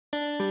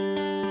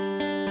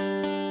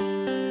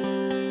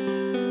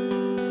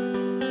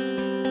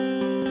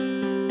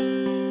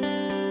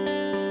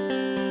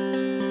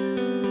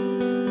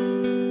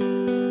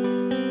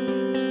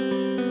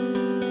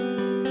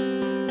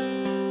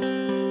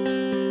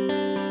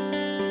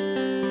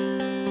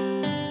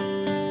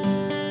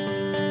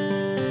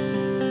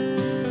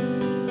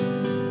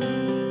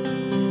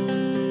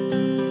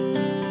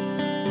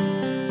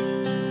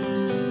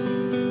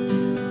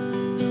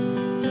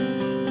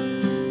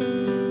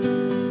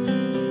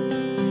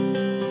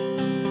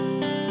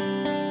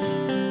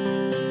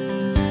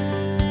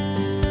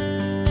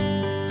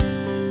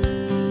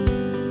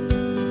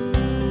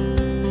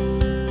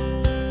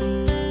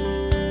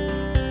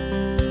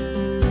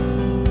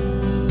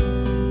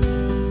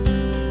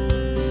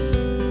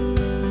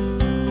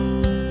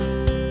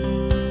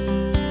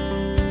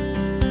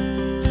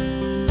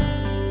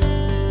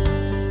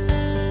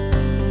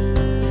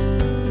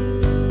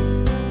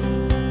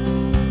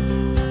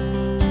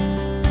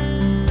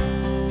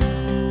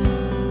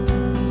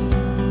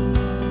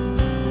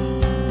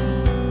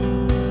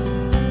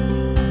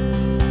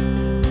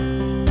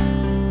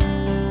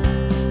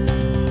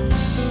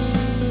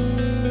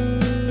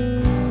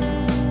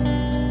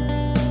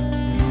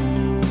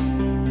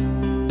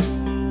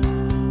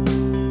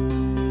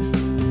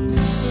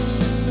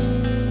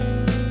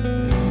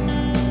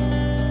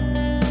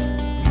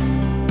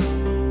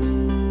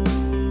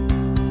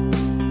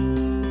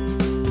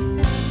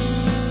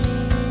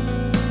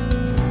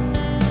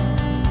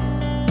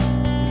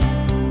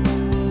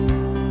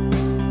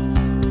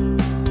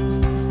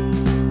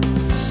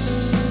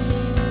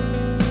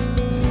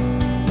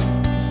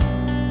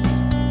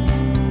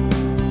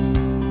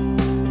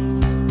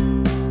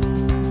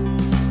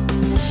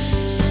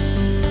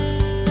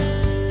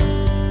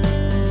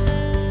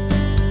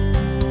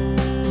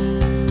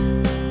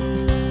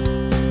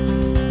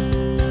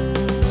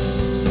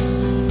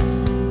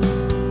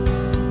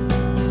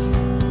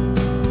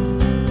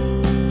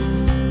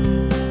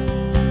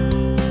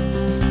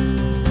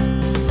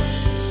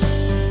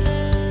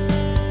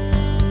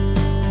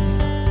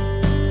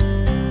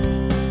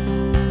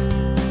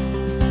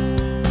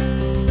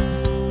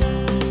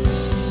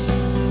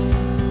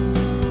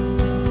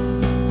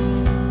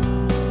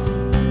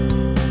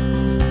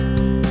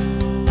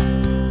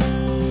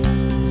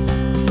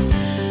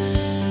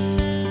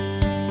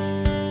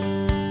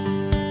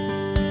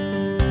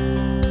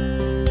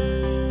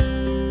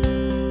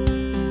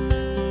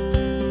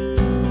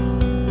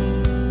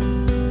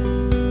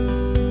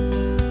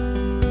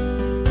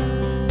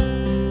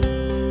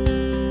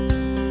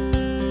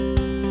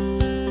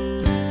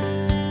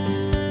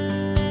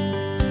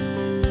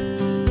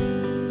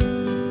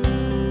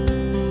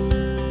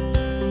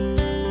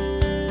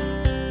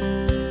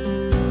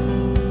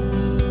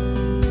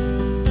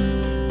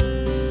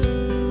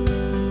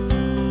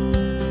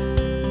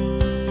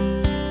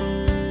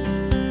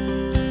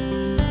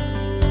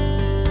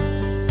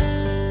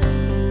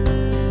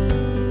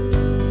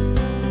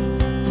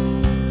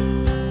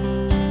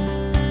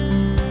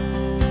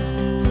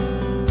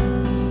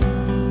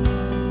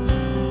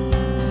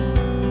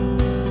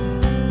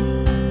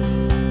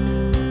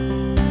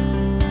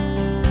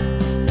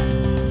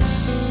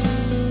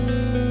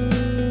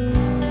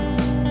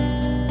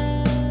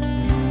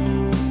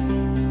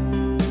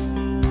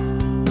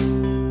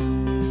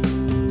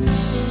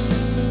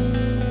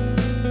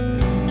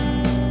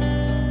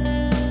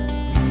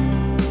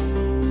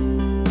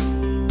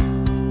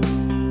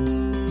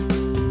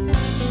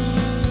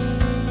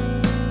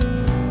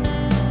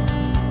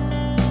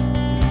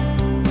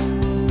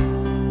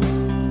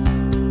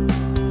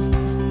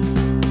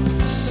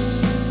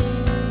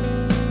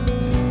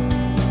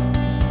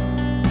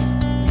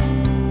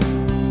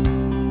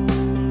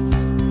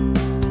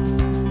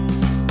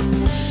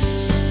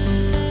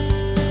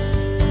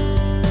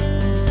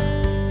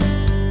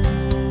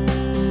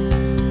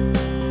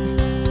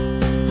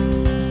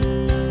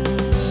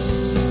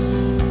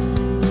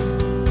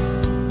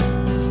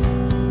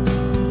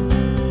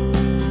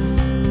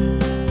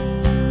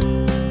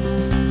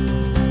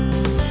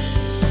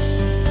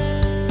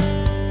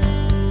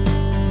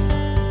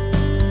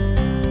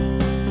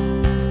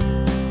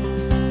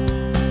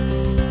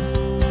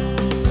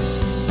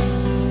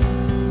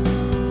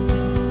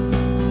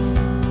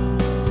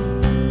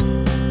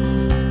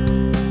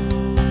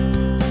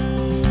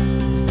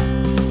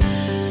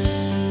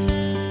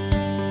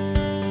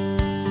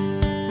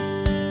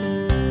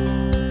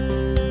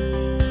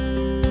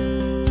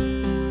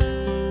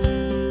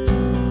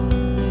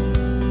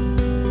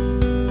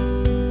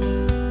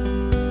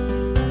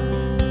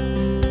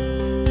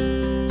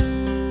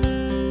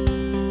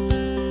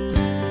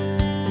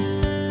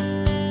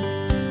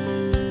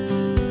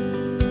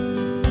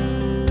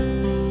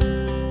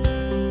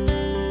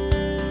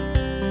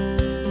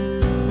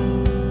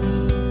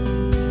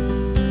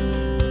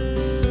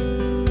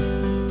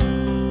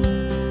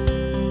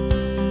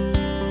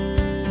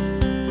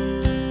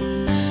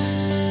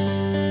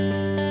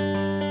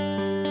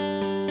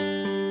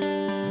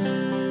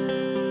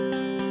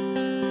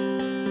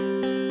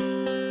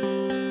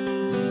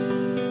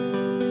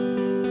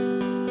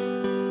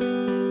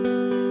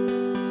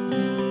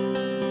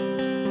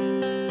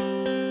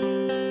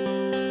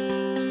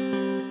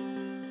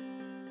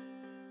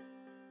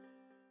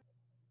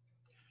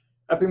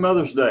Happy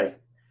Mother's Day.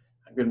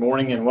 Good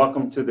morning and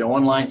welcome to the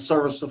online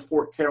service of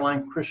Fort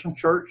Caroline Christian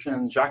Church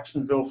in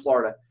Jacksonville,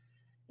 Florida.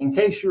 In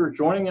case you're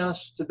joining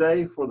us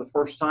today for the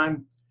first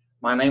time,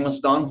 my name is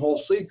Don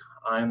Holsey.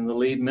 I'm the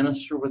lead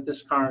minister with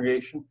this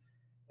congregation,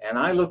 and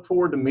I look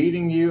forward to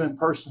meeting you in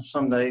person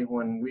someday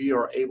when we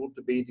are able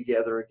to be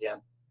together again.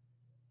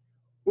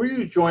 Will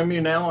you join me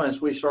now as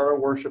we start our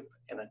worship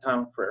in a time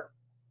of prayer?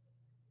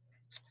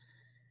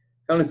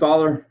 Heavenly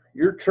Father,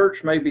 your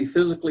church may be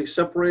physically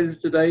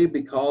separated today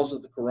because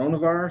of the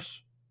coronavirus,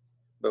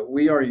 but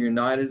we are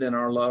united in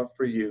our love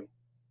for you.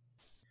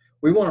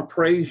 We want to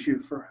praise you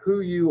for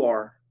who you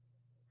are,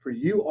 for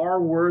you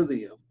are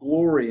worthy of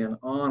glory and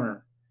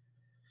honor.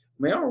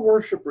 May our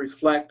worship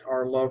reflect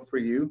our love for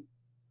you.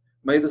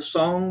 May the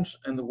songs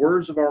and the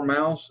words of our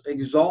mouths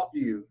exalt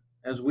you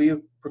as we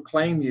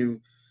proclaim you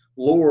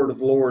Lord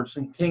of Lords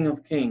and King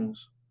of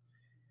Kings.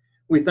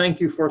 We thank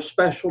you for a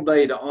special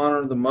day to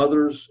honor the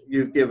mothers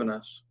you've given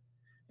us.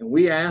 And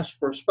we ask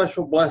for a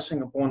special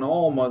blessing upon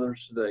all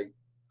mothers today.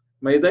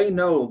 May they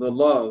know the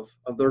love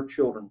of their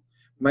children.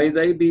 May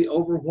they be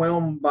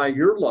overwhelmed by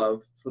your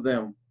love for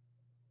them.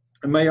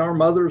 And may our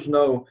mothers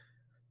know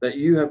that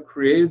you have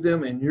created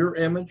them in your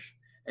image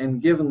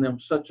and given them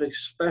such a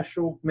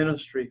special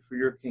ministry for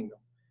your kingdom.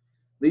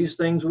 These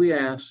things we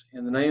ask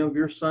in the name of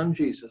your Son,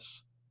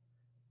 Jesus,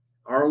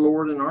 our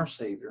Lord and our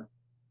Savior.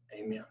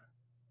 Amen.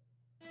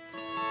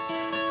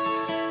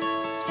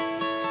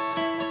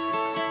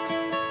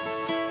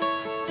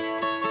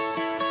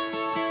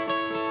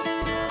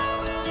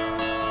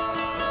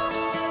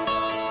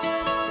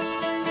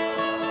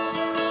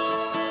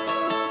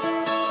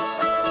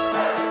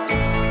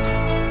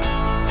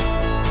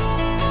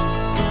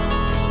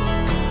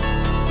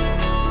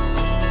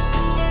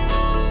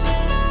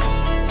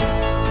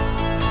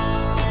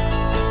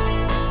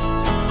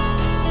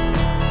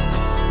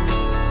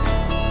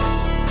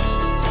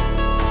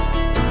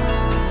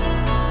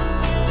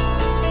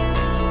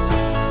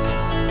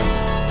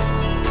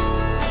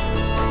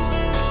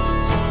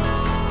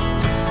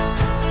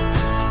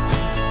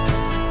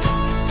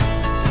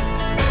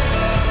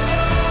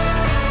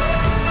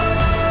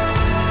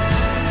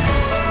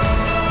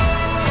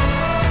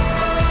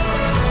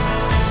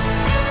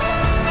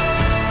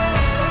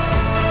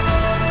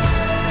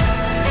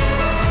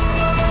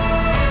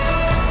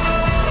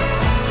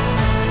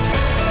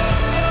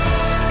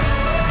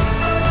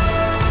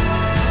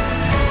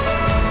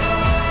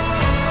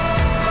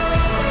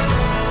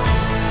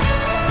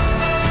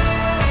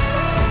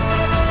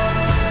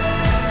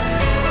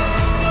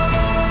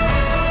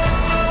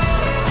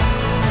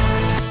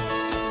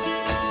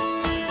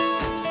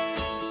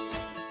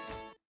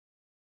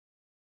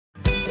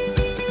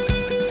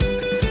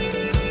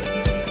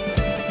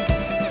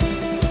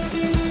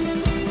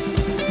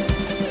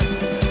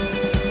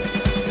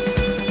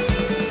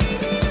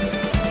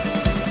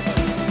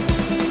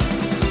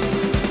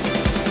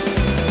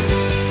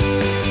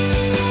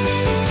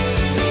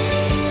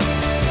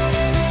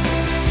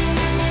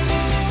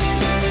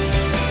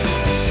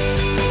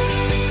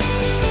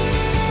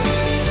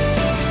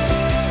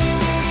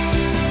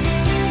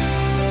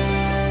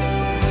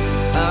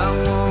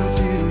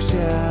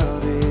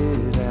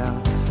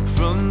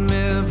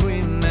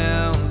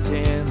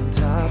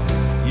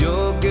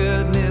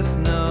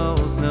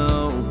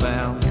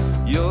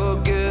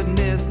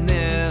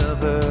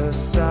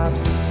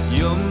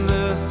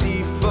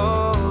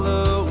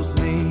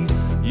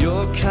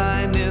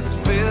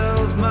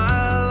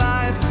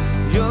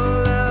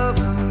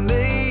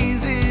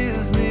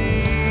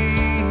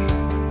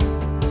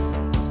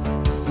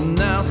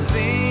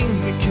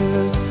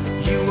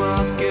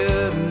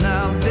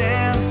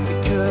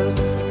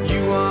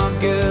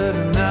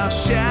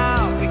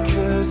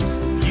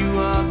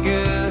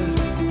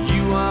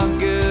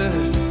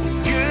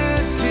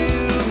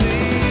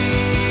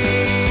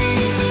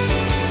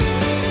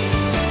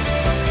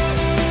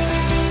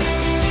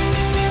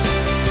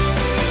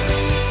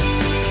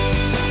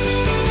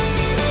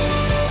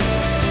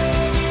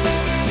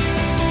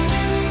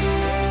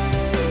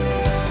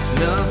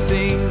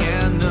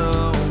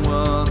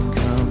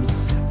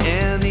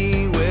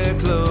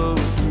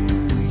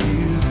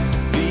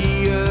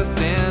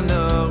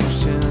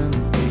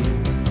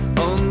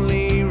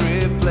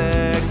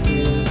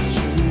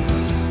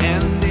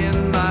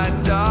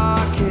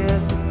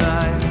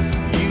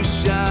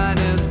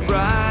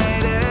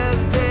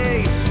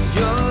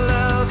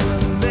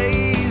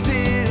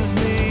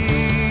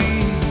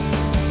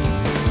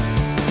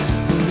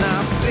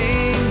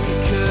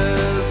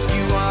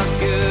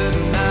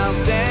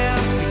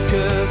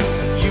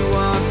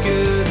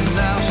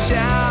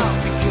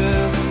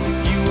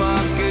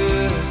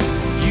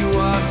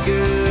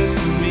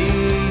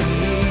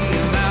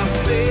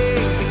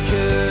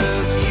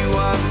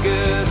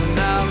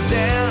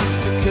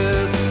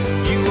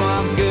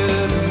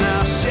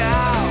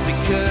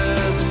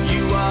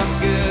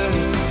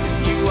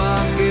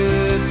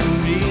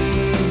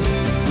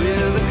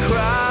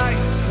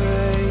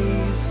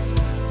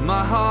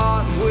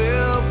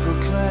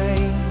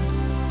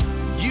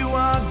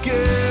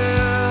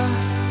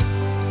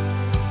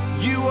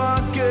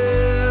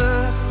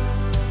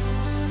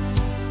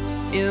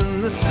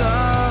 In the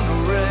sun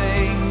or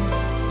rain,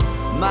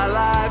 my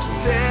life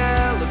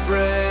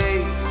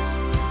celebrates.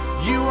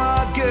 You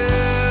are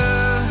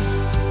good,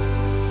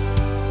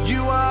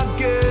 you are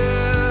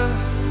good.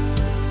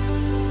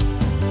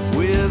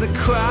 With a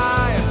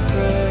cry of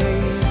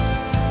praise,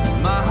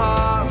 my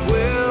heart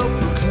will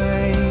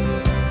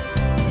proclaim.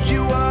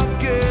 You are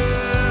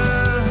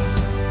good,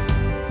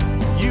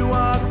 you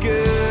are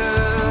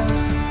good.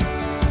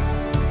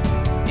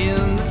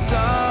 In the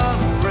sun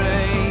or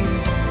rain,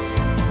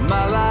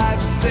 my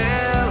life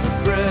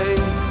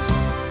celebrates.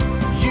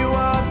 You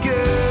are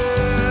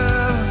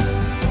good,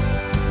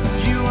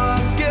 you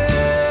are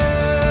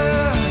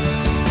good.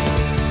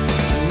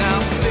 Now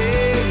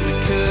sing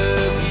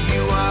because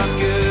you are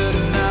good.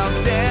 Now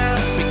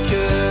dance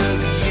because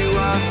you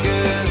are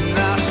good.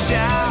 Now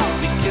shout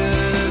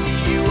because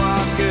you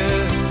are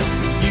good.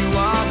 You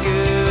are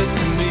good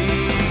to me.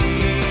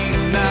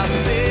 Now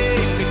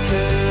sing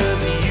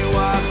because you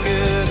are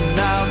good.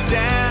 Now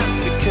dance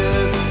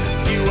because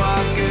you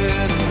are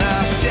good.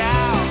 Now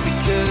shout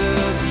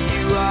because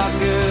you are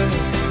good.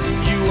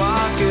 You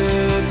are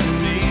good to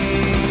me.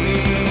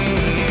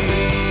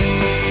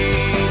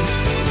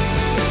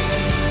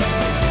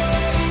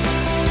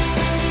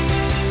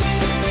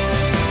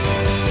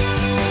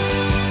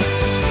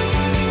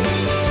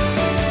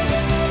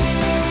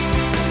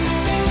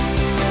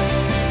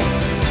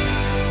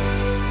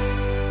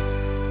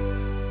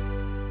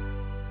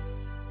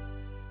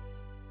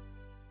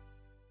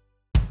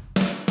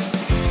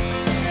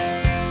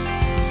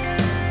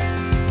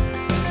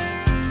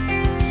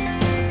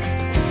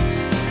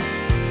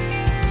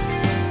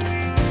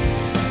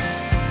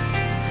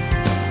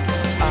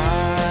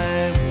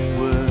 I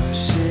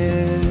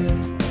worship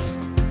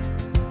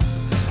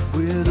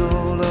with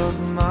all of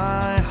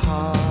my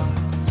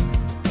heart.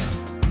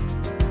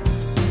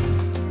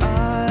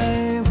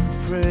 I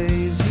will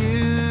praise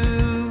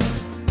you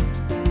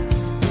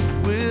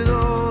with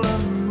all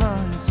of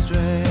my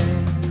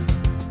strength.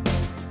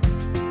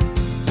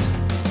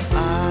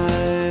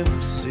 I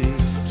will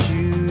seek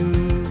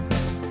you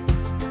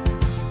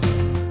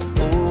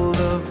all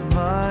of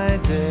my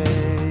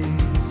days.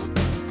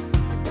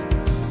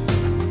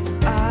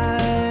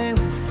 I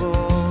will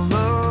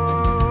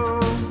follow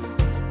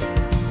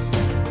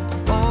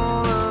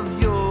all of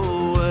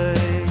your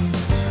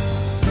ways.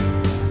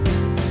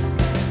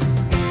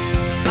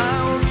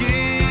 I will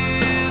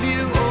give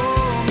you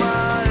all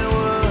my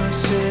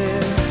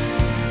worship.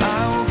 I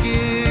will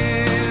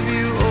give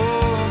you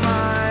all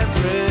my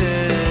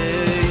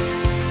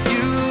praise.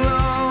 You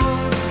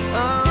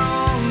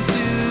long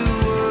to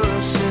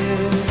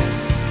worship.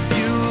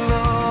 You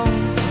long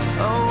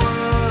are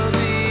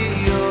worthy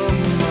of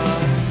my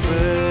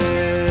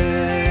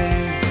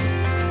praise.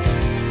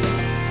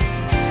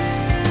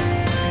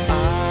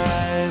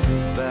 I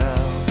will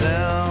bow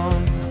down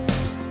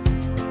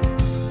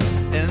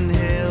and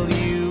hail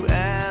you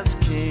as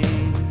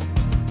King.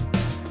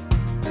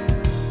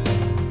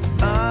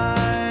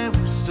 I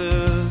will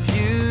serve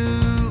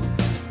you,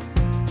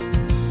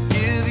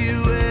 give you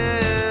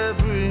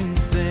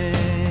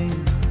everything.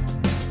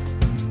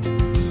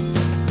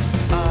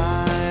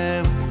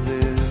 I will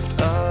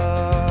lift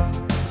up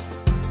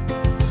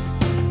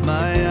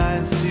my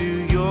eyes to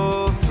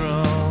your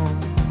throne.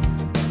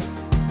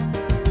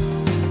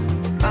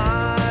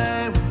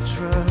 I will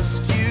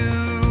trust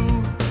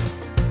you,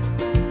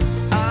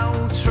 I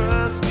will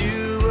trust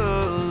you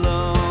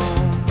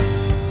alone.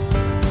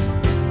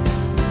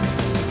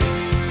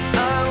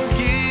 I will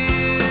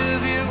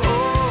give you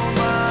all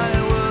my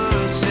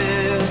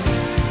worship.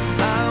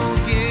 I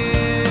will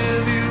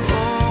give you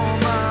all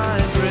my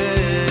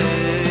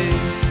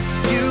praise.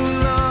 You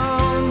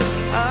long,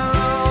 I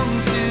long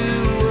to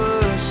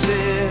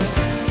worship.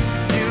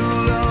 You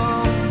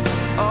long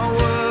are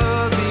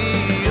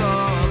worthy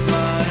of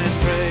my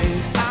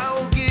praise. I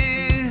will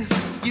give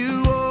you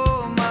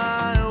all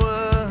my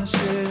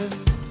worship.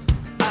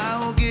 I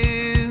will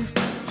give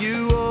you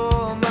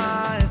all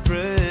my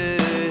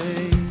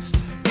praise.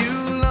 You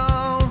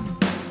long,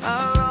 I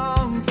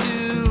long to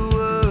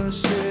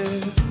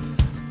worship.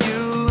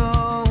 You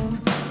long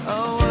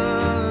are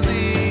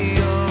worthy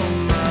of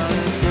my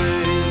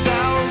praise. I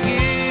will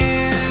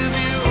give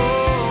you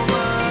all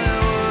my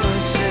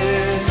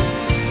worship.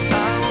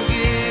 I will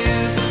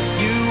give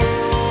you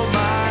all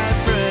my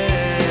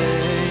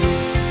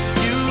praise.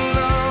 You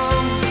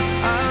long,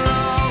 I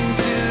long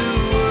to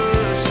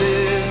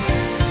worship.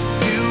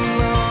 You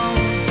long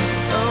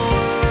are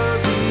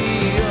worthy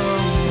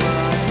of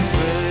my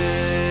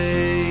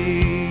praise.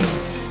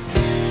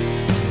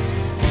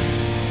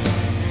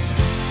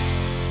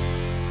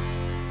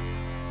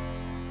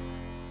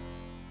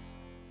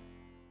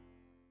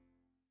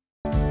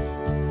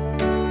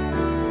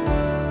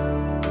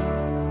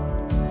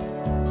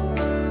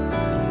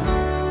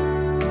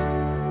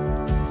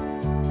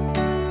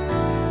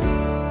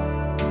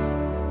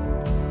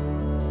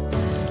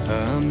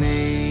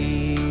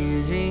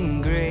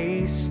 Amazing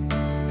grace,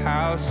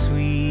 how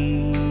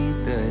sweet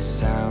the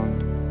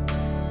sound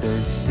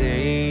that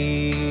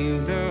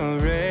saved a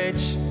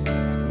wretch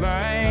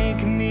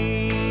like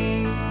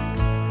me.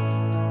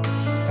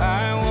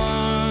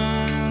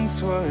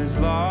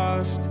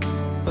 lost,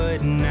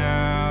 but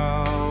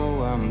now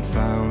I'm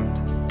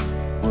found.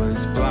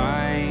 Was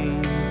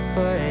blind,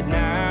 but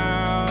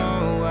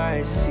now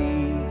I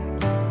see.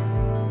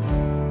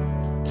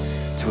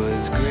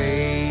 'Twas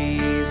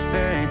grace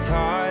that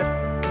taught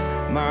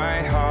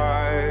my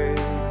heart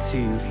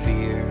to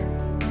fear,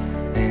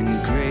 and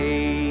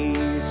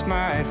grace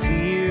my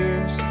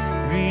fears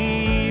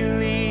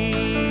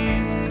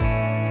relieved.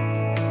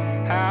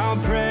 How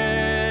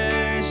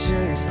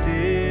precious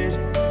did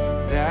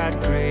that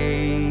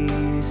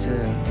grace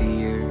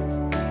appear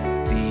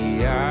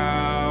the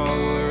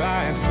hour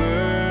I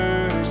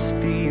first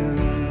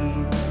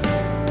believed.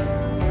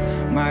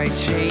 My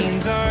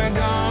chains are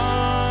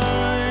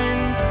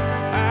gone,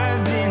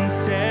 I've been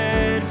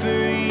set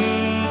free.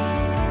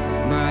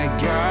 My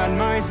God,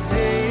 my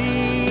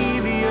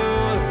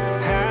Savior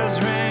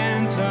has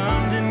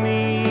ransomed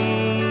me.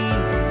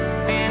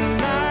 And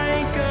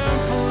like a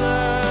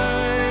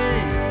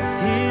flood,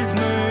 His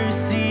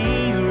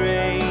mercy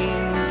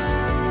reigns.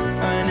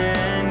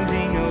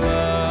 Unending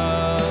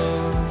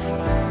love,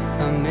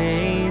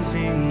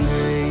 amazing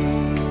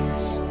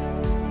grace.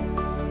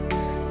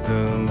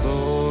 The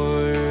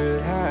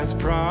Lord has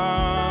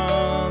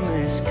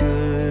promised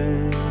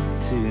good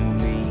to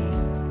me.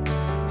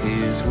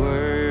 His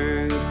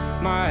word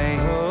my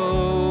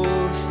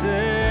hope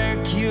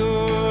secures.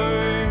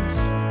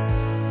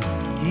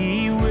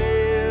 He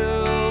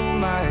will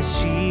my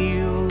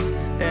shield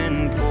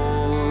and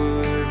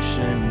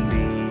portion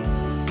be,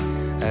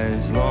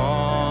 as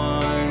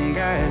long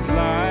as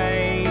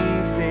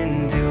life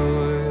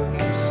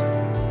endures.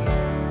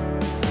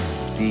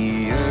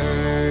 The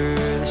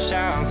earth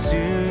shall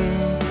soon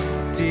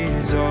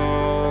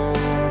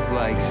dissolve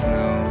like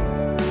snow.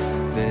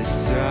 The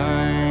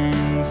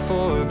sun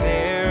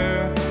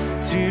forbear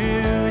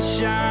to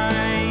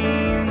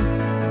shine,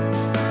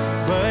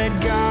 but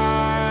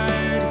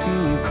God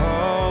who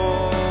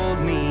called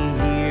me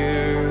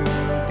here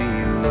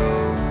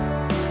below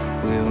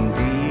will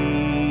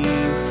be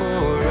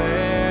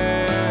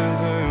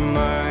forever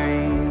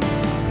mine.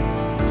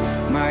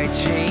 My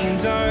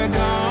chains are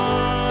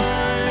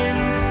gone,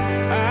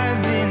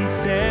 I've been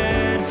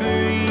set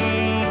free.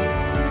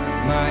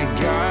 My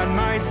God,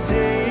 my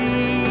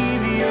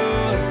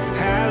Savior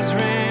has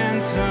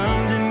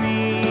ransomed me.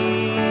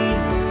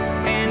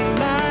 And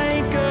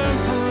like a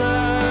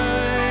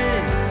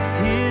flood,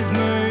 His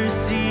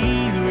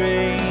mercy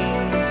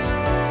reigns.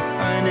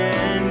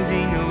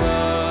 Unending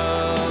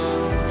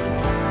love,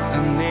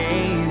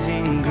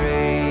 amazing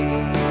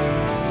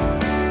grace.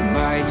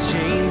 My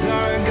chains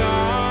are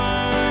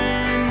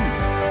gone,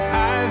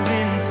 I've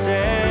been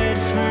set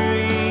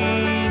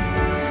free.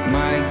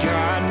 My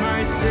God,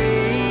 my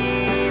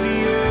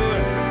Savior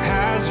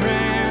has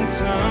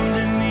ransomed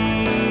me.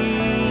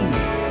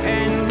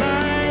 And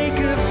like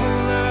a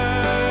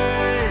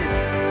flood,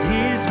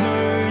 His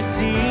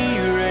mercy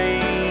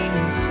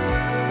reigns.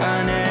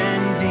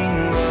 Unending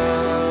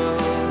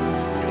love,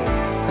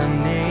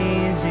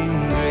 amazing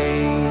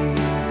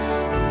grace.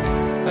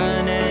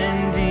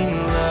 Unending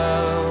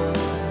love,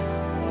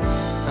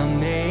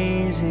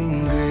 amazing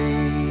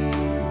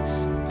grace.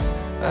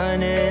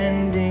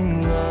 Unending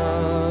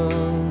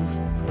love,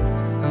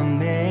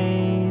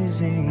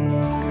 amazing grace.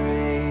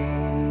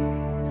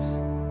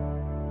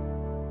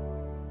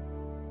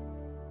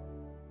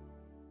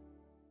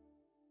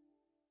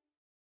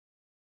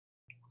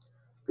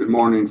 Good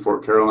morning,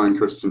 Fort Caroline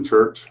Christian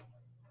Church.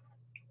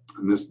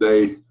 On this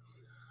day,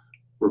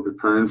 we're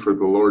preparing for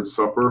the Lord's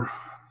Supper,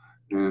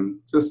 and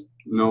just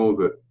know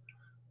that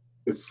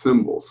it's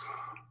symbols.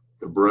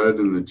 The bread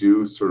and the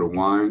juice or the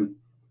wine,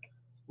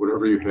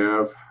 whatever you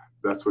have,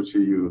 that's what you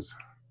use,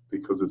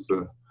 because it's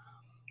the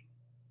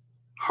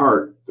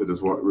heart that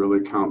is what really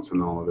counts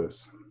in all of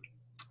this.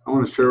 I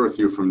want to share with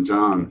you from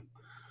John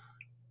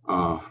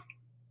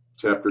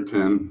chapter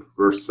 10,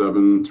 verse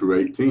 7 through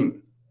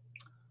 18.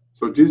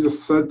 So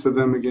Jesus said to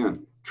them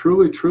again,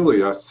 "Truly,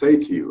 truly, I say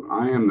to you,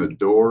 I am the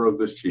door of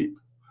the sheep.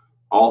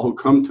 All who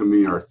come to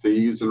me are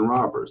thieves and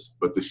robbers,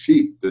 but the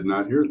sheep did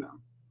not hear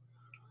them.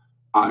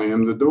 I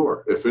am the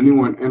door. If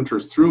anyone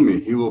enters through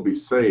me, he will be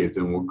saved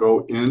and will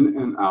go in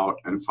and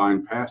out and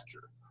find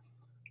pasture.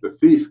 The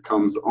thief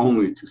comes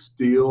only to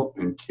steal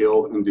and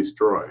kill and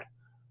destroy.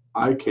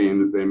 I came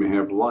that they may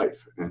have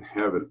life and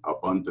have it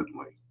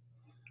abundantly.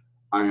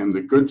 I am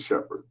the good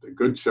shepherd. The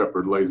good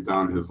shepherd lays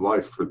down his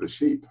life for the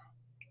sheep.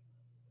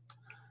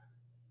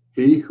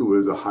 He who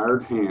is a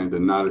hired hand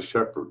and not a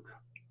shepherd,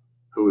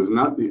 who is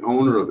not the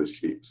owner of the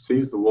sheep,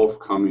 sees the wolf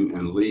coming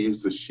and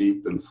leaves the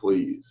sheep and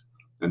flees,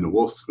 and the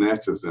wolf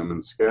snatches them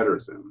and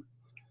scatters them.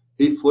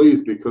 He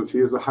flees because he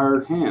is a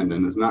hired hand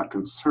and is not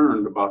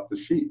concerned about the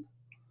sheep.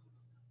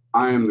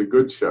 I am the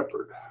good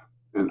shepherd,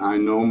 and I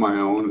know my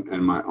own,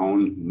 and my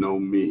own know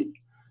me.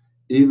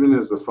 Even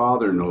as the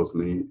Father knows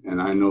me,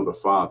 and I know the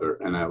Father,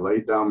 and I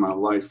lay down my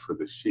life for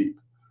the sheep.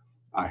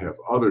 I have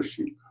other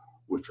sheep,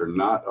 which are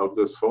not of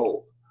this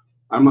fold.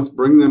 I must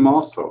bring them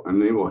also, and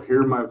they will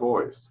hear my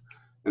voice,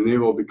 and they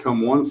will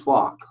become one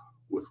flock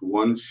with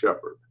one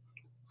shepherd.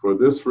 For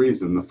this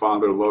reason the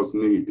Father loves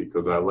me,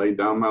 because I lay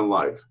down my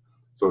life,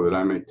 so that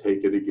I may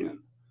take it again.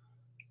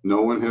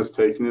 No one has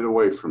taken it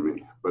away from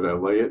me, but I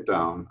lay it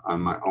down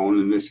on my own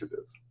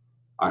initiative.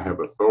 I have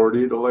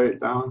authority to lay it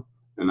down,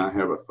 and I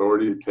have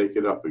authority to take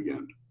it up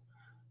again.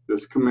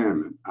 This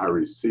commandment I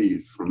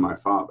received from my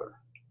Father.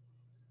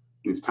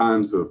 These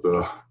times of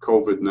the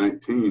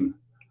COVID-19,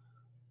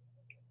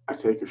 I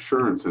take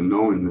assurance in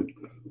knowing that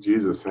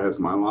Jesus has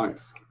my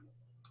life.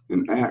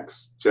 In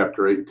Acts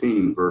chapter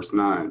 18, verse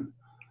 9,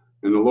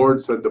 and the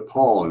Lord said to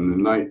Paul in the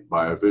night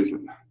by a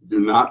vision, do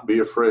not be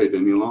afraid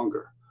any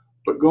longer,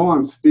 but go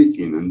on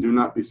speaking and do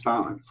not be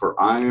silent, for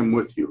I am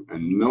with you,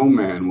 and no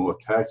man will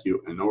attack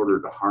you in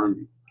order to harm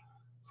you,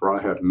 for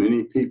I have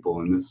many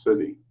people in this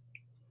city.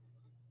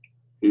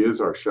 He is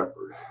our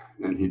shepherd,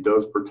 and he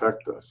does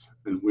protect us,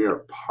 and we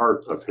are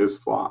part of his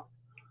flock.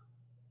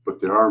 But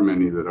there are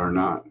many that are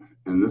not,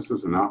 and this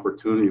is an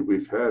opportunity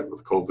we've had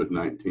with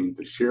COVID-19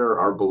 to share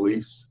our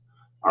beliefs,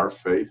 our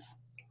faith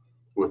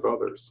with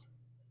others.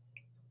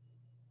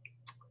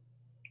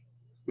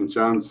 In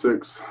John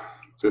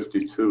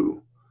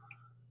 6:52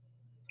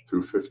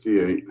 through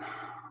 58,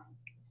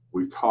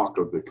 we talk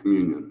of the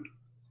communion,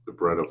 the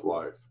bread of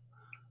life.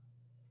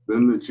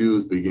 Then the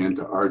Jews began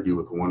to argue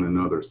with one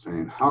another,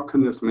 saying, how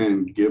can this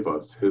man give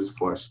us his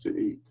flesh to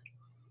eat?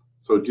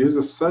 So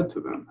Jesus said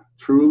to them,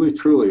 truly,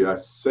 truly, I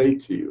say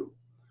to you,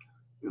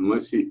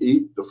 unless you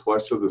eat the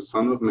flesh of the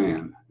Son of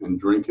Man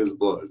and drink his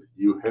blood,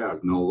 you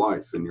have no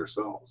life in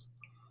yourselves.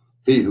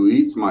 He who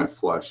eats my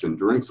flesh and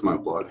drinks my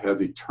blood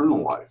has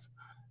eternal life,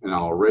 and I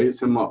will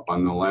raise him up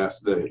on the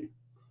last day.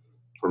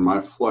 For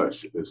my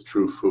flesh is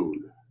true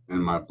food,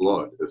 and my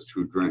blood is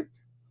true drink.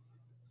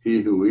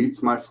 He who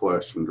eats my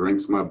flesh and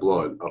drinks my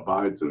blood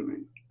abides in me,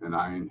 and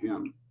I in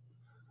him.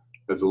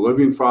 As the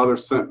living Father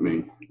sent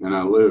me, and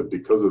I live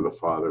because of the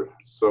Father,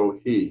 so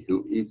he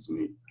who eats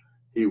me,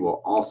 he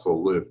will also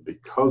live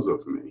because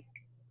of me.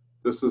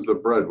 This is the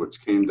bread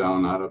which came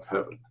down out of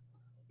heaven,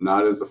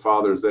 not as the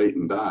fathers ate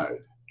and died.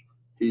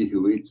 He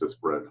who eats this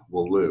bread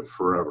will live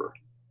forever.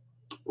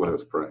 Let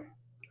us pray.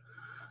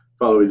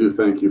 Father, we do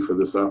thank you for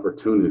this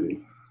opportunity,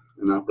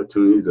 an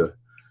opportunity to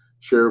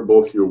share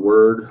both your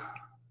word,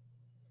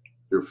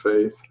 your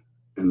faith,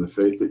 and the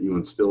faith that you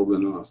instilled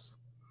in us.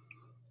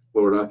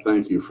 Lord, I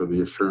thank you for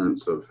the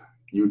assurance of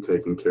you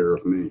taking care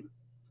of me.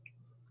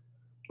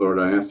 Lord,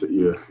 I ask that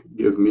you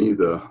give me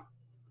the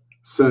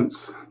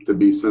sense to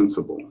be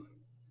sensible,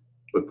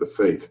 but the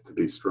faith to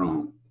be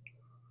strong.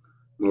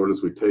 Lord,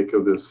 as we take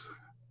of this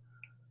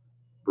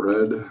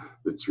bread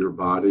that's your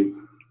body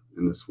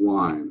and this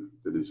wine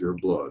that is your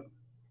blood,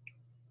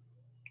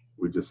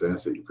 we just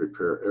ask that you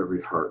prepare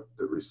every heart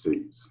that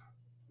receives.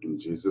 In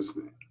Jesus'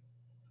 name,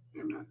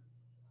 amen.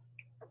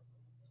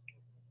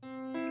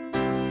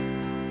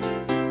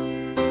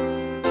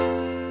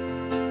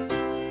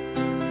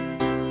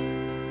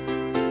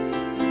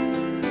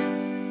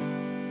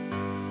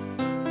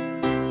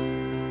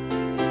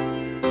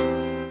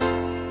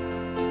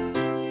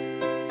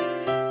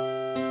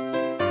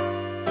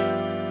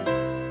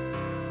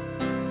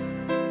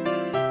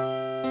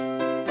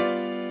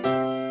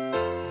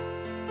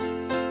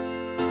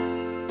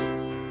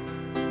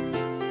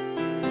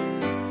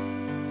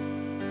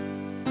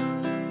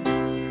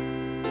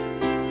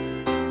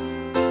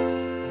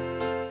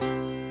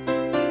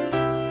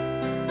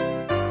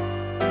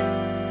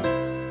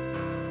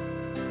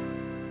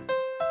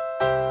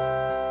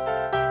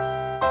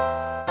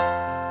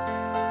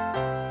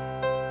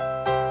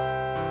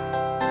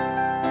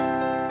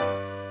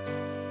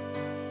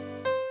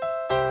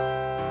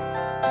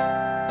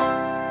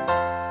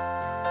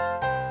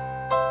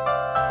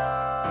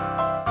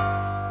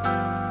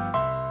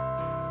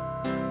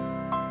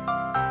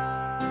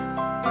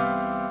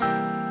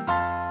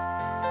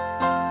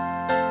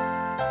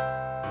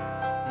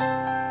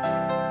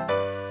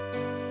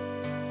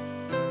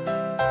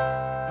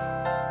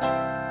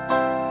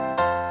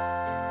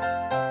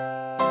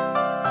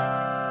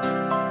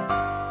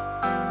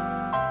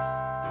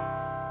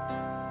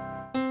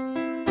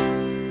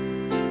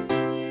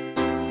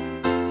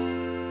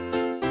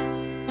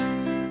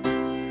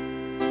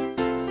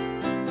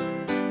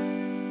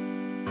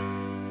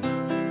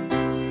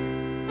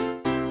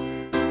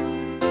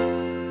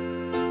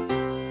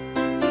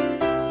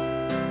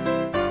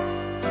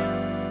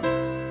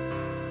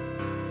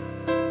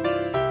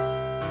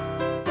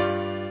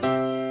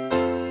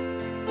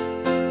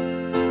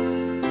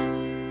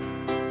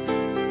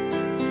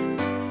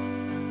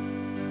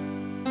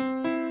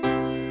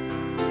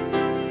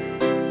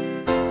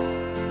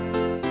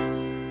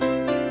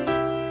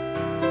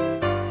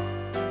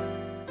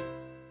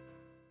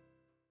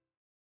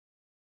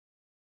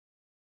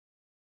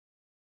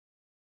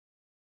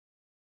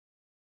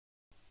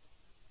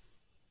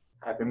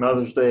 Happy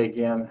Mother's Day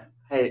again.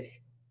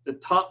 Hey, the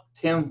top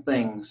 10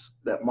 things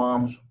that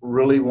moms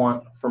really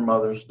want for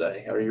Mother's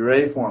Day. Are you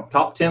ready for them?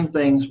 Top 10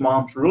 things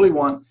moms really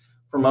want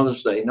for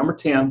Mother's Day. Number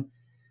 10,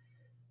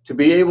 to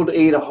be able to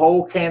eat a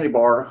whole candy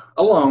bar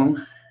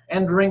alone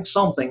and drink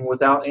something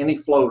without any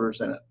floaters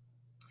in it.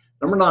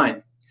 Number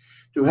 9,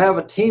 to have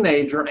a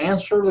teenager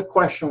answer the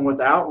question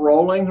without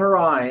rolling her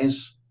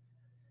eyes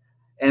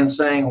and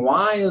saying,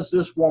 why is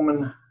this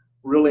woman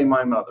really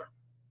my mother?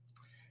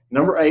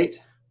 Number 8,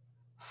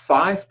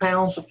 5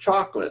 pounds of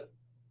chocolate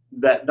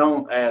that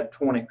don't add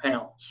 20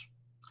 pounds.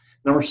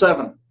 Number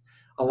 7,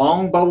 a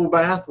long bubble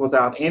bath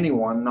without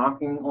anyone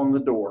knocking on the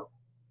door.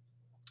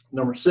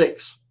 Number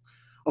 6,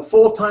 a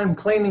full-time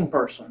cleaning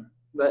person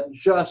that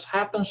just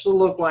happens to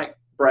look like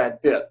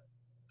Brad Pitt.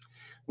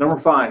 Number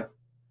 5,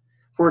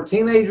 for a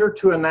teenager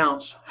to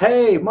announce,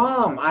 hey,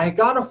 Mom, I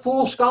got a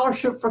full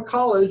scholarship for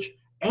college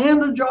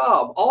and a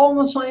job all in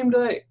the same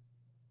day.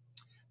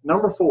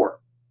 Number 4,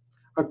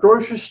 a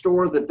grocery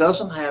store that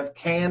doesn't have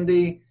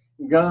candy,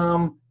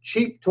 gum,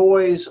 cheap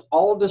toys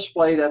all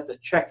displayed at the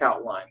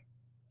checkout line.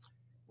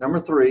 Number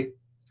 3,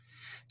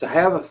 to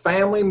have a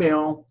family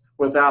meal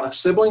without a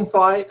sibling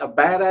fight, a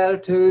bad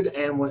attitude,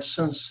 and with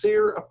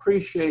sincere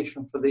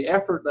appreciation for the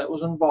effort that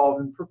was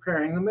involved in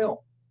preparing the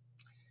meal.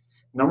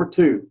 Number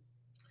 2,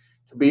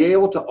 to be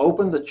able to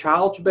open the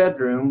child's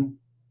bedroom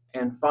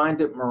and find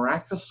it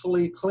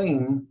miraculously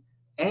clean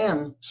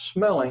and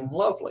smelling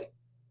lovely.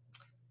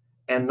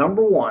 And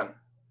number 1,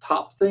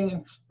 top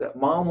things that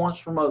Mom wants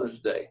for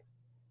Mother's Day,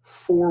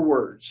 4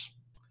 words: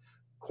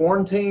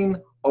 quarantine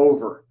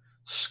over,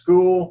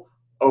 school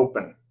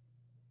open.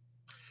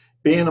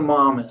 Being a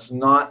mom is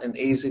not an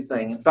easy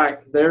thing. In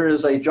fact, there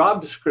is a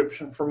job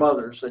description for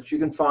mothers that you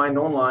can find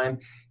online.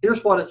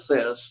 Here's what it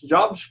says: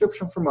 job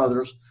description for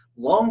mothers,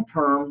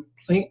 long-term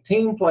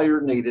team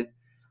player needed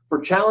for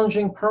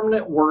challenging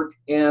permanent work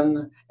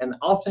in an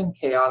often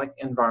chaotic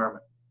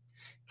environment.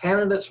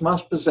 Candidates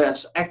must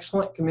possess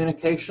excellent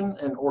communication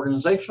and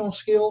organizational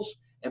skills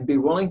and be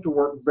willing to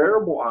work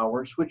variable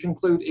hours, which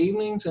include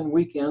evenings and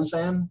weekends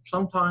and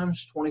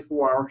sometimes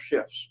 24-hour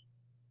shifts.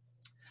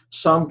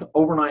 Some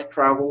overnight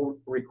travel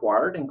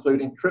required,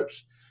 including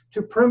trips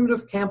to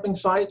primitive camping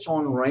sites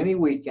on rainy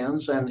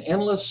weekends and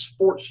endless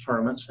sports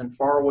tournaments in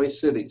faraway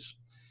cities.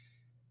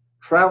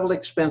 Travel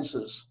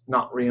expenses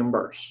not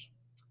reimbursed.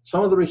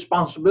 Some of the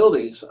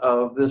responsibilities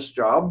of this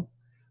job: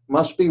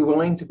 must be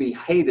willing to be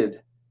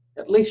hated,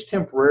 at least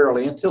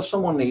temporarily, until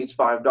someone needs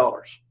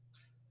 $5.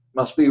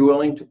 Must be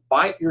willing to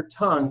bite your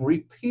tongue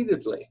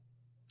repeatedly.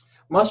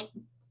 Must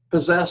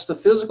possess the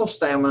physical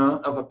stamina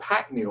of a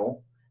pack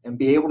mule and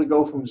be able to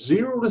go from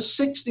 0 to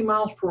 60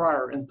 miles per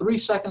hour in 3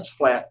 seconds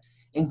flat,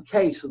 in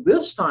case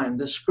this time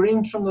the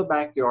screams from the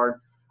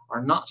backyard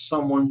are not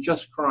someone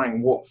just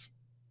crying wolf.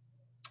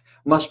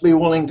 Must be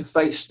willing to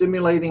face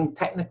stimulating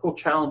technical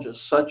challenges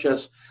such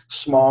as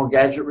small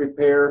gadget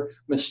repair,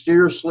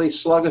 mysteriously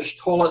sluggish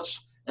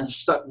toilets, and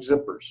stuck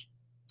zippers.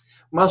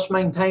 Must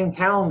maintain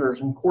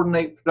calendars and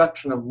coordinate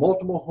production of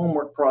multiple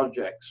homework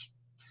projects.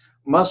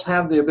 Must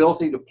have the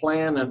ability to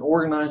plan and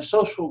organize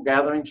social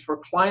gatherings for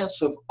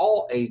clients of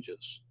all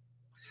ages.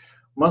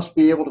 Must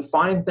be able to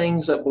find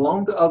things that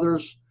belong to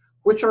others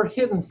which are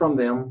hidden from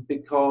them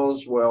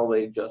because, well,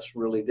 they just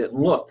really didn't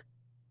look.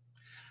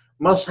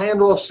 Must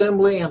handle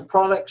assembly and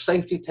product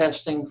safety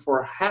testing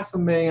for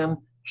 500,000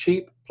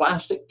 cheap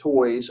plastic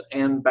toys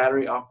and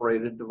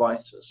battery-operated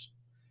devices.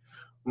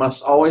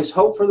 Must always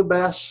hope for the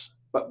best,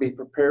 but be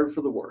prepared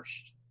for the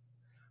worst.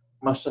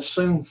 Must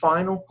assume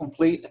final,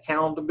 complete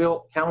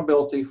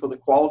accountability for the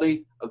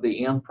quality of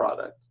the end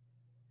product.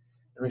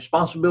 And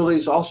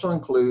responsibilities also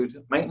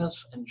include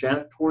maintenance and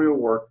janitorial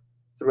work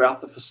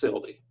throughout the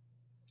facility.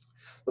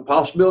 The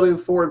possibility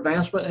for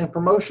advancement and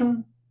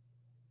promotion?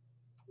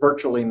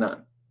 Virtually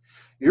none.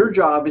 Your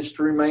job is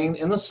to remain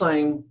in the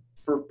same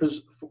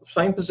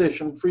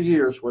position for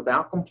years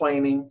without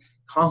complaining,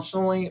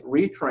 constantly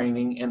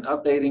retraining and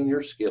updating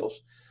your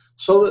skills,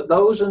 so that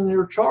those in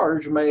your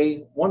charge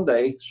may one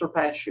day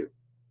surpass you.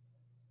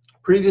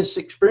 Previous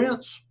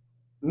experience?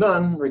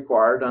 None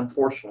required,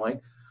 unfortunately.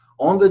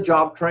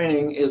 On-the-job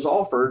training is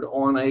offered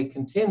on a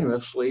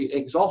continuously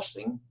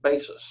exhausting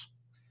basis.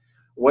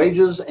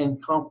 Wages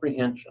and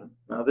comprehension.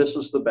 Now, this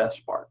is the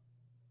best part.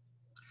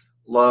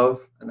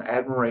 Love and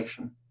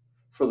admiration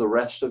for the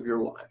rest of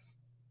your life.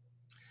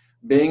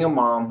 Being a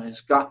mom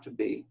has got to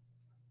be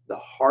the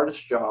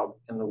hardest job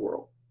in the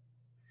world.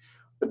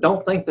 But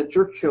don't think that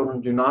your children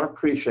do not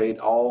appreciate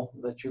all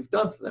that you've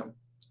done for them.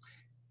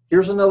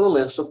 Here's another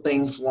list of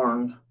things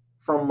learned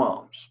from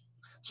moms.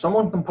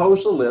 Someone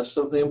composed a list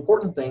of the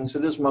important things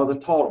that his mother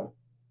taught him.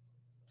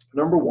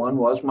 Number 1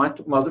 was, my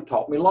mother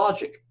taught me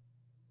logic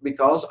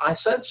because I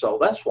said so.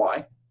 That's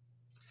why.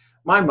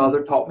 My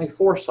mother taught me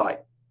foresight.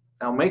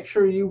 Now make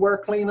sure you wear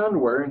clean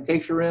underwear in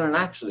case you're in an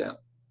accident.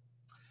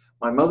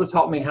 My mother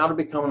taught me how to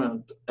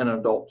become an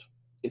adult.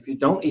 If you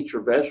don't eat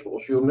your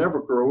vegetables, you'll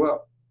never grow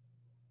up.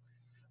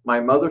 My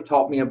mother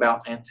taught me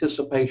about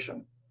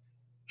anticipation.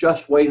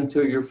 Just wait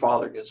until your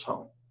father gets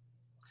home.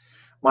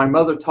 My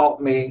mother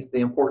taught me the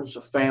importance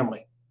of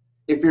family.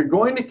 If you're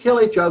going to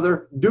kill each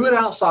other, do it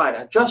outside.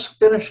 I just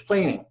finished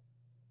cleaning.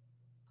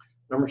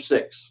 Number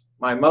 6,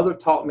 my mother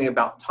taught me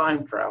about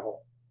time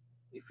travel.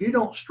 If you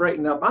don't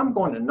straighten up, I'm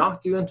going to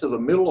knock you into the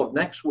middle of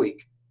next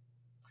week.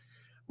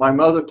 My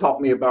mother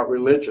taught me about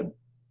religion.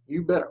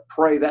 You better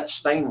pray that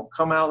stain will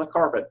come out of the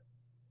carpet.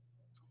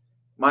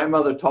 My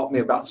mother taught me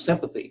about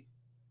sympathy.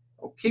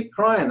 Oh, keep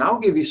crying. I'll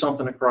give you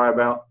something to cry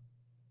about.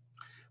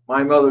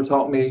 My mother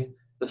taught me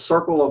the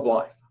circle of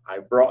life. I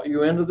brought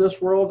you into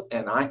this world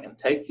and I can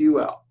take you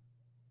out.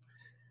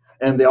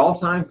 And the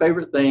all-time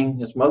favorite thing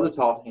his mother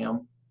taught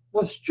him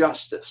was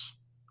justice.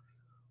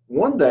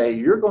 One day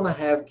you're going to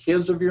have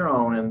kids of your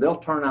own and they'll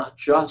turn out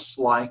just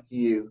like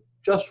you.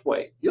 Just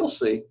wait. You'll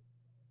see.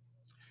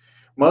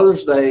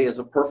 Mother's Day is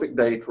a perfect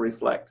day to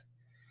reflect.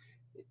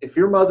 If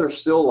your mother is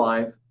still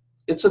alive,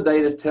 it's a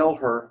day to tell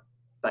her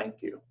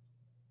thank you.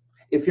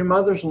 If your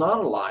mother's not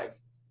alive,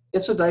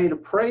 it's a day to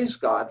praise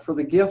God for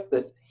the gift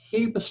that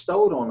He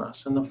bestowed on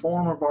us in the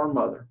form of our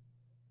mother.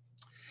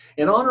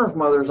 In honor of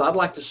mothers, I'd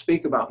like to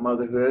speak about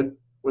motherhood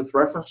with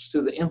reference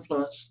to the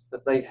influence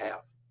that they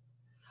have.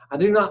 I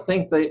do not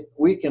think that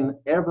we can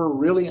ever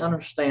really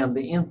understand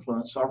the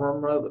influence of our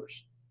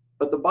mothers,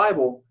 but the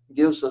Bible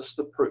gives us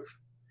the proof.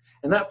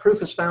 And that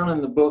proof is found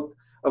in the book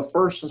of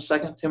 1st and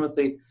 2nd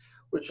Timothy,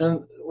 which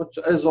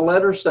is the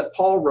letters that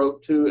Paul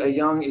wrote to a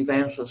young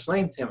evangelist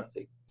named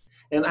Timothy.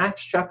 In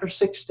Acts chapter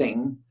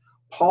 16,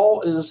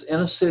 Paul is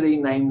in a city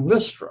named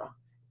Lystra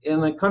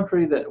in the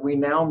country that we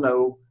now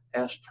know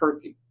as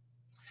Turkey.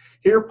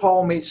 Here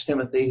Paul meets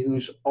Timothy,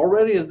 who's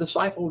already a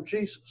disciple of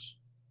Jesus.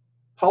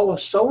 Paul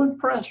was so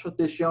impressed with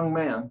this young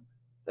man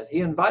that he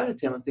invited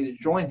Timothy to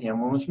join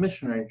him on his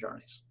missionary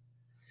journeys.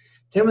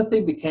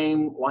 Timothy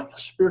became like a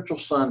spiritual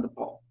son to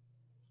Paul.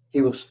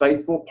 He was a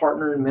faithful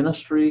partner in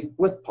ministry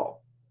with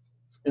Paul.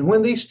 And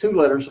when these two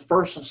letters,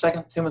 1st and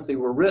 2nd Timothy,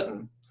 were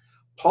written,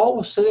 Paul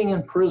was sitting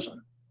in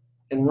prison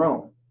in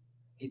Rome.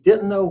 He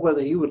didn't know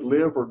whether he would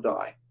live or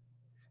die.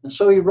 And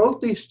so he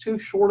wrote these two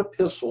short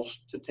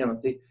epistles to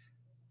Timothy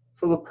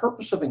for the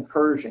purpose of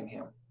encouraging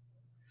him.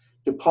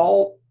 To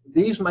Paul,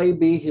 these may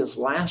be his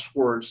last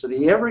words that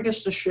he ever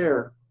gets to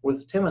share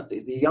with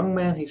Timothy, the young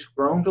man he's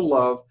grown to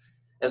love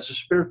as a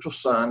spiritual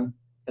son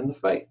in the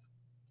faith.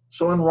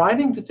 So in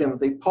writing to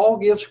Timothy, Paul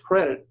gives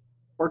credit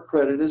where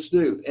credit is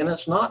due, and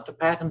it's not to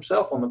pat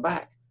himself on the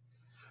back.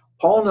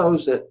 Paul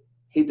knows that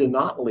he did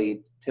not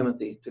lead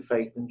Timothy to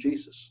faith in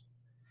Jesus.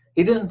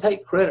 He didn't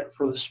take credit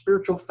for the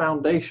spiritual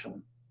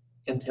foundation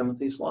in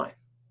Timothy's life.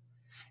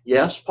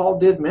 Yes, Paul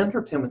did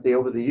mentor Timothy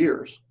over the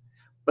years,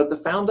 but the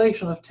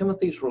foundation of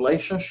Timothy's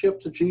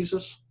relationship to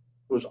Jesus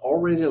was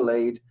already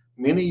laid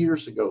many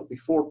years ago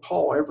before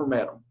Paul ever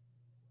met him.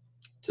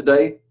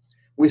 Today,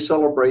 we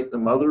celebrate the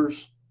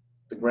mothers,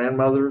 the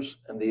grandmothers,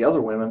 and the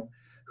other women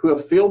who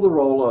have filled the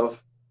role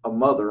of a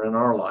mother in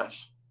our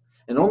lives.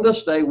 And on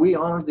this day, we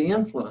honor the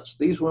influence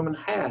these women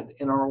had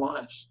in our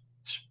lives,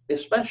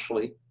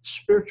 especially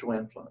spiritual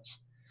influence.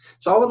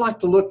 So I would like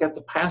to look at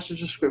the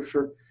passage of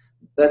Scripture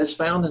that is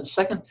found in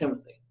 2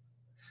 Timothy.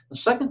 In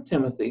 2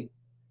 Timothy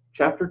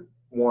chapter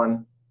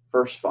 1,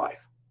 verse 5.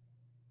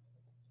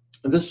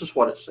 And this is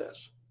what it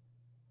says.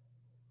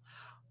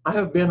 I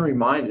have been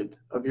reminded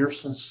of your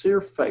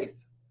sincere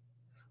faith,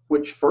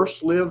 which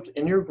first lived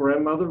in your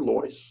grandmother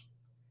Lois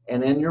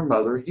and in your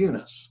mother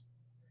Eunice,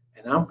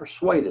 and I'm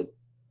persuaded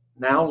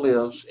now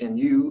lives in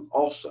you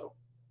also.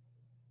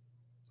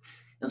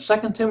 In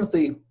 2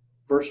 Timothy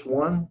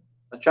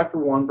chapter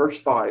 1,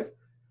 verse 5,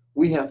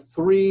 we have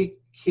three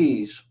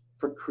keys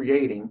for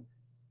creating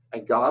a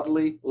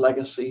godly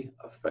legacy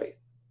of faith.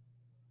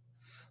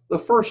 The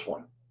first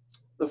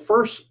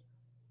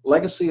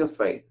legacy of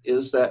faith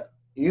is that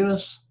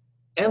Eunice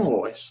and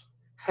Lois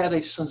had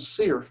a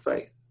sincere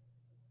faith.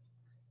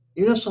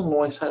 Eunice and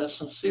Lois had a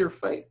sincere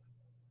faith.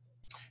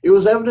 It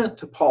was evident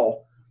to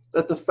Paul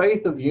that the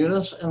faith of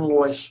Eunice and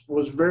Lois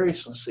was very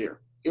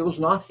sincere. It was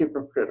not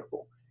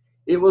hypocritical.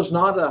 It was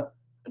not a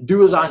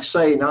do as I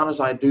say, not as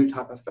I do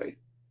type of faith.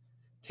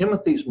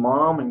 Timothy's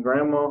mom and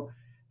grandma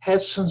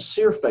had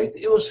sincere faith.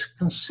 It was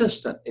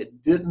consistent.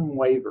 It didn't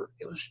waver.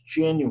 It was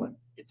genuine.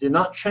 It did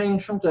not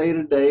change from day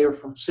to day or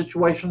from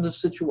situation to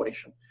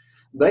situation.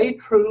 They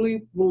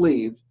truly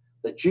believed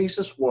that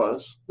Jesus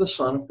was the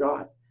Son of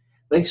God.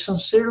 They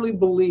sincerely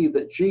believed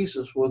that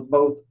Jesus was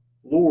both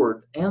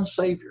Lord and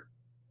Savior.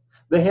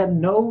 They had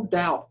no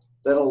doubt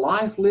that a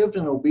life lived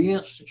in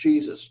obedience to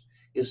Jesus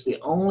is the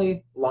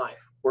only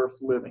life worth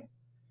living.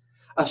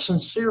 A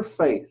sincere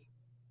faith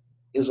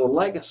is a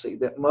legacy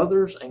that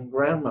mothers and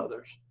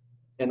grandmothers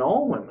and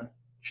all women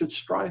should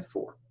strive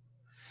for.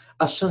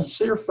 A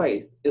sincere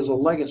faith is a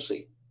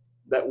legacy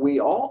that we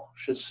all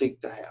should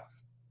seek to have.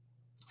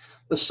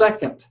 The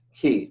second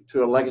key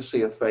to a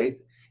legacy of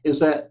faith is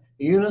that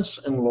Eunice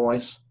and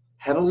Lois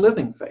had a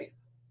living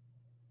faith.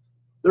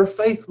 Their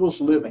faith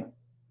was living.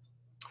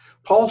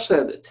 Paul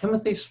said that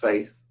Timothy's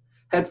faith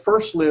had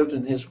first lived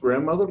in his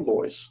grandmother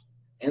Lois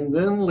and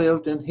then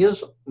lived in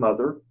his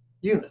mother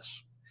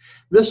Eunice.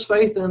 This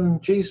faith in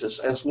Jesus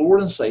as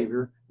Lord and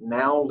Savior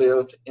now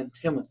lived in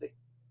Timothy.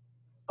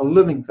 A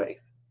living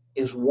faith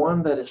is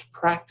one that is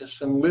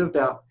practiced and lived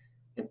out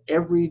in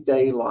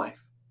everyday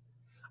life.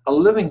 A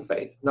living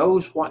faith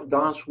knows what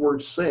God's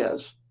Word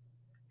says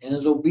and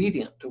is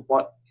obedient to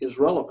what is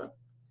relevant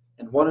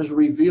and what is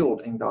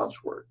revealed in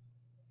God's Word.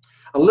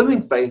 A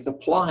living faith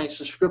applies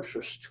the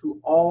Scriptures to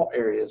all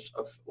areas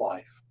of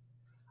life.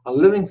 A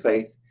living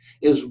faith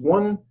is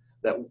one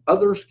that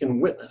others can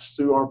witness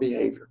through our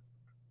behavior.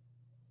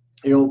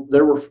 You know,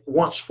 there were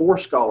once 4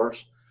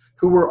 scholars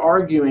who were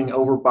arguing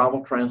over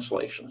Bible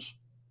translations.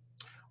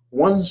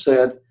 One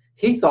said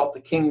he thought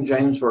the King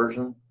James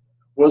Version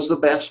was the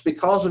best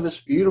because of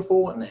its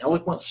beautiful and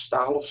eloquent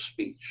style of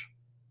speech.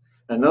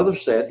 Another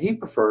said he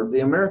preferred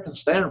the American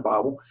Standard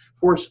Bible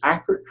for its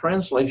accurate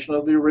translation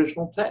of the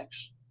original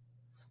text.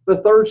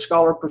 The third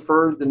scholar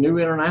preferred the New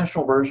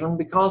International Version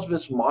because of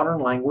its modern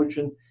language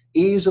and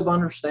ease of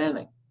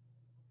understanding.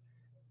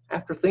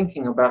 After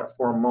thinking about it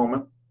for a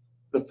moment,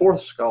 the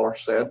fourth scholar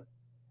said,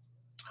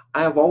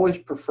 I have always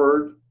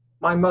preferred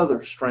my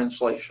mother's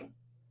translation.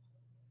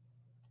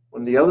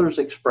 When the others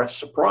expressed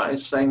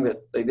surprise, saying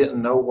that they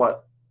didn't know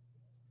what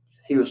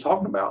he was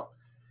talking about,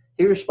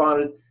 he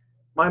responded,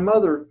 my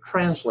mother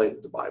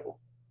translated the Bible.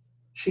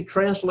 She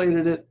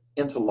translated it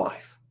into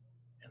life.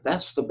 And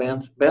that's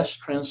the best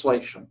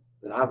translation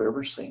that I've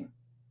ever seen.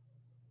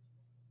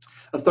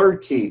 A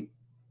third key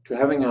to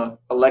having a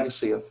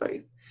legacy of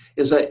faith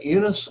is that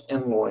Eunice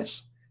and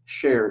Lois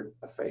shared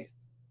a faith.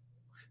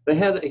 They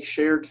had a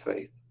shared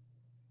faith.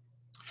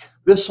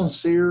 This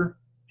sincere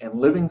and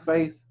living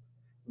faith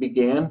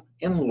began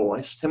in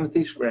Lois,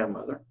 Timothy's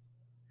grandmother.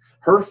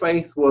 Her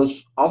faith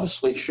was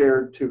obviously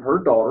shared to her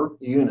daughter,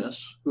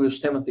 Eunice, who is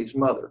Timothy's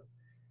mother.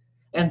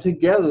 And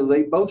together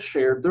they both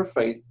shared their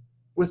faith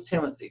with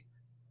Timothy,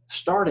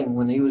 starting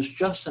when he was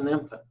just an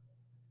infant.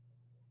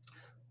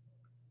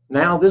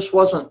 Now, this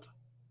wasn't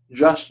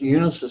just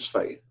Eunice's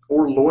faith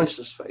or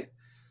Lois's faith.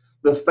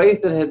 The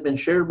faith that had been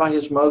shared by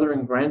his mother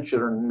and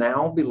grandchildren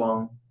now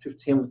belonged to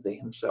Timothy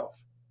himself.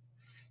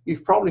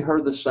 You've probably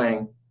heard the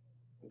saying,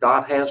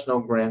 God has no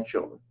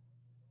grandchildren.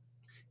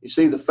 You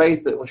see, the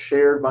faith that was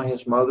shared by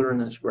his mother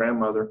and his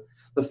grandmother,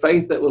 the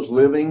faith that was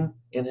living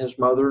in his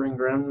mother and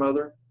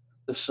grandmother,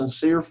 the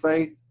sincere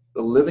faith,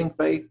 the living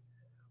faith,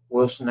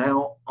 was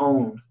now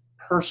owned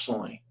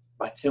personally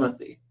by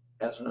Timothy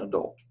as an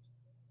adult.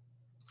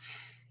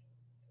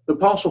 The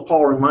Apostle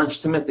Paul reminds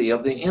Timothy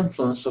of the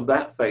influence of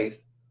that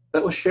faith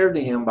that was shared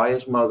to him by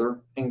his mother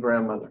and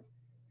grandmother.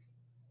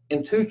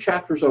 In 2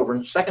 chapters over,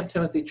 in 2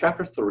 Timothy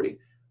chapter 3,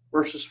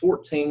 verses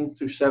 14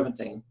 through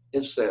 17,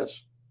 it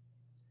says,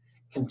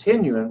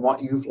 continue in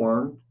what you've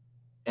learned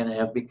and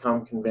have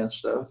become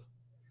convinced of,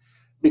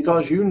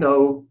 because you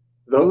know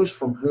those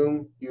from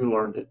whom you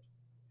learned it,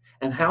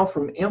 and how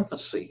from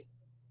infancy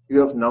you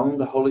have known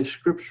the Holy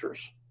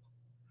Scriptures,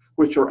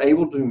 which are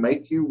able to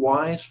make you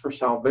wise for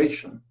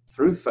salvation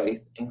through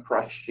faith in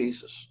Christ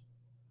Jesus.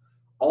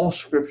 All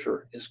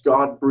Scripture is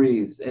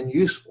God-breathed and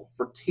useful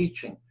for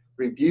teaching,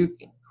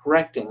 rebuking,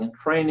 correcting, and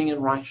training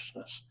in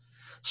righteousness,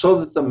 so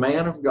that the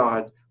man of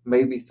God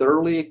may be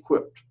thoroughly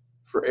equipped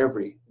for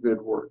every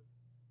good work.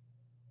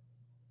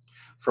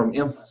 From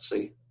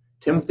infancy,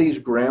 Timothy's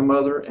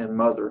grandmother and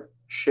mother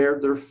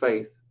shared their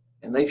faith,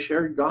 and they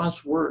shared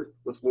God's word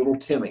with little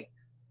Timmy.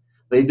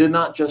 They did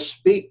not just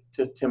speak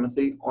to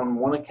Timothy on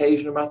one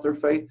occasion about their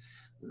faith.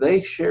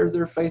 They shared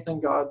their faith in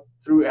God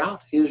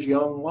throughout his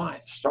young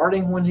life,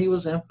 starting when he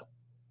was infant.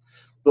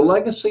 The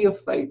legacy of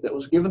faith that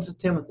was given to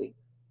Timothy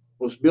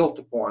was built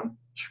upon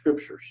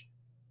Scriptures.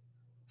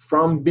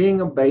 From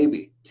being a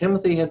baby,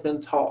 Timothy had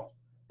been taught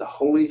the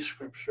Holy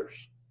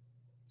Scriptures.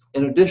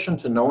 In addition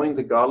to knowing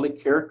the godly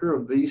character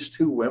of these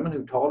 2 women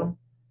who taught him,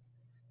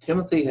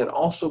 Timothy had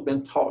also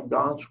been taught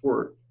God's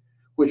word,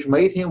 which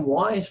made him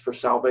wise for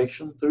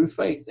salvation through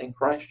faith in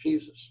Christ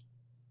Jesus.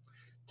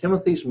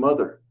 Timothy's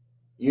mother,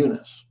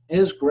 Eunice, and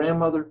his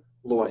grandmother,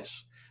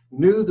 Lois,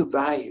 knew the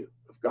value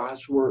of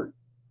God's word.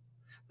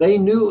 They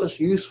knew it was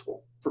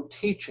useful for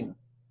teaching,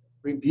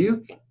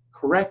 rebuking,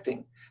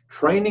 correcting,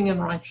 training in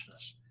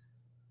righteousness.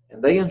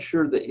 And they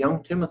ensured that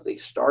young Timothy,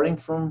 starting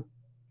from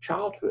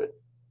childhood,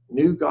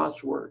 knew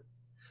God's word.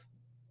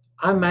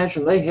 I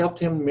imagine they helped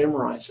him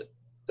memorize it.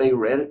 They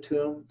read it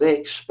to him. They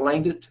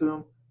explained it to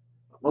him.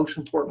 But most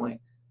importantly,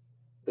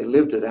 they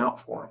lived it out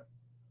for him.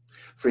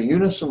 For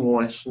Eunice and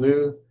Lois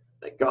knew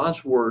that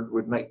God's word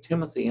would make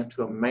Timothy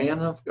into a man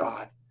of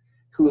God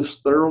who was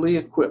thoroughly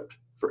equipped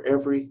for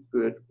every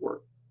good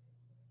work.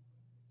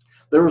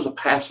 There was a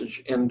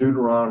passage in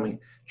Deuteronomy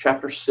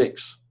chapter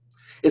 6.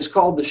 It's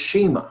called the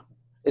Shema.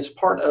 It's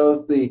part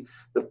of the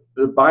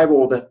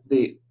Bible that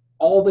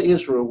all the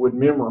Israel would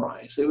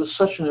memorize. It was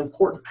such an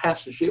important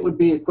passage. It would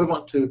be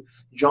equivalent to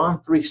John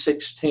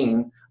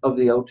 3:16 of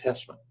the Old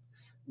Testament.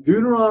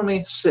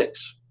 Deuteronomy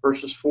 6,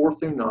 verses 4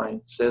 through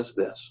 9 says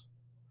this,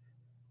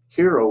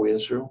 Hear, O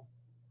Israel,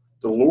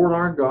 the Lord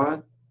our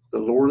God, the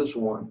Lord is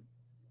one.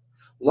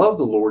 Love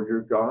the Lord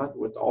your God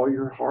with all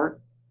your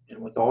heart and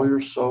with all your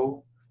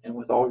soul and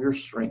with all your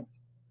strength.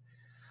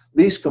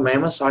 These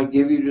commandments I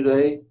give you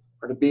today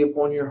are to be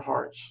upon your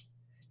hearts.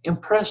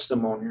 Impress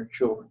them on your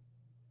children.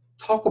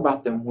 Talk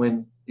about them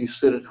when you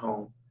sit at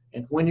home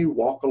and when you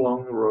walk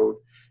along the road,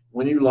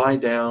 when you lie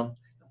down,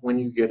 and when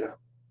you get up.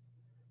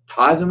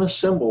 Tie them as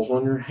symbols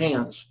on your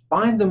hands.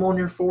 Bind them on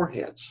your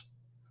foreheads.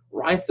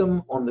 Write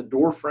them on the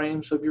door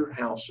frames of your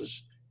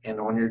houses and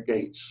on your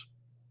gates.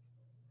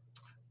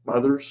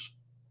 Mothers,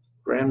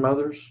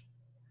 grandmothers,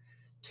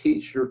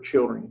 teach your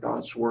children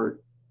God's word.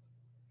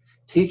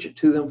 Teach it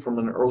to them from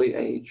an early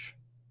age.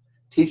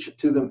 Teach it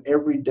to them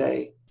every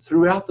day,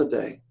 throughout the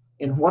day,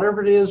 in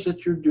whatever it is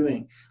that you're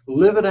doing.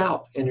 Live it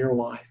out in your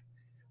life.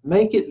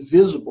 Make it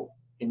visible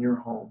in your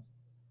home.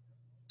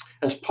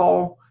 As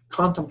Paul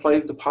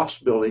contemplated the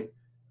possibility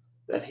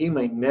that he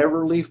may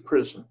never leave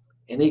prison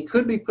and he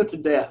could be put to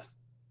death,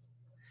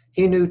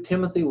 he knew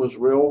Timothy was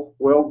real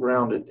well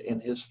grounded in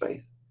his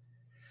faith.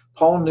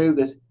 Paul knew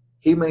that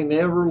he may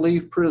never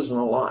leave prison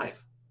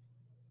alive,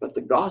 but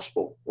the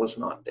gospel was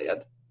not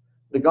dead.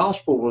 The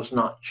gospel was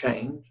not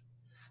chained.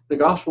 The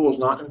gospel was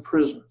not in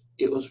prison.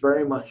 It was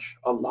very much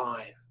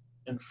alive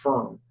and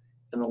firm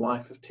in the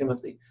life of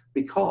Timothy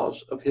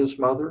because of his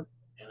mother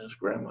and his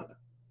grandmother.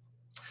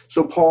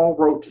 So Paul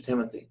wrote to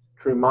Timothy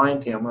to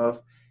remind him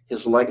of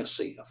his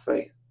legacy of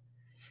faith.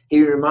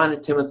 He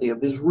reminded Timothy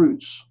of his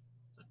roots,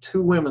 the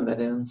two women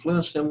that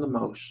influenced him the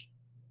most,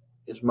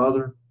 his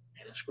mother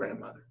and his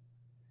grandmother.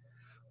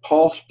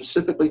 Paul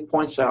specifically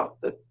points out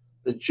that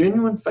the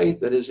genuine faith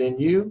that is in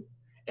you,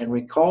 and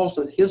recalls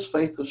that his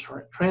faith was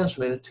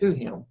transmitted to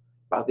him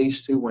by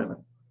these two women.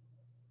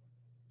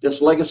 This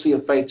legacy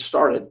of faith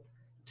started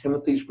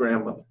Timothy's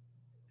grandmother.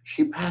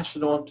 She passed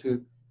it on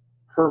to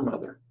her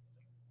mother,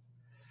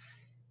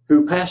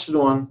 who passed it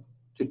on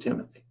to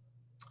Timothy.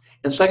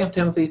 In 2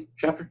 Timothy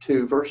chapter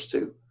 2, verse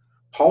 2,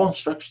 Paul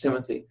instructs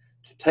Timothy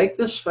to take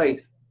this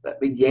faith that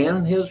began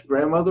in his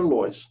grandmother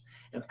Lois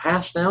and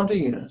passed down to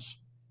Eunice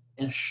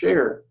and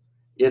share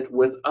it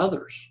with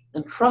others,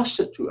 and trust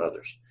it to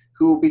others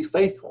who will be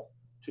faithful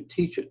to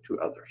teach it to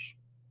others.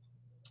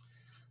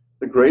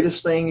 The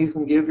greatest thing you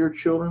can give your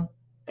children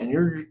and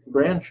your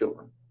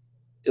grandchildren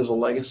is a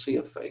legacy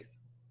of faith.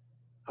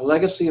 A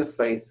legacy of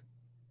faith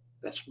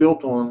that's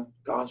built on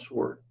God's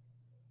word.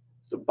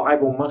 The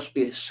Bible must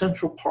be a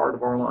central part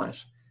of our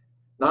lives,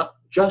 not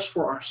just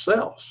for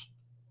ourselves,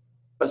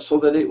 but so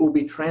that it will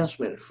be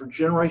transmitted for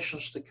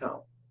generations to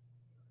come.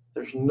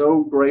 There's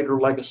no greater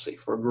legacy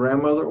for a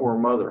grandmother or a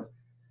mother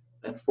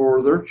than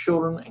for their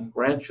children and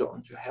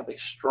grandchildren to have a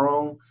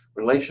strong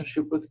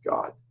relationship with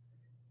God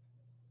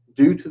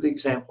due to the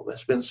example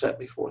that's been set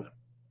before them.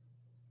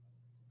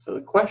 So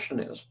the question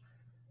is,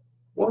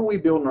 what are we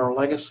building our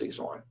legacies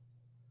on?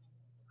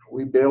 Are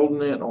we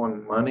building it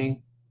on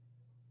money,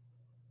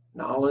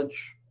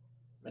 knowledge,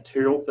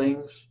 material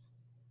things?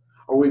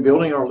 Are we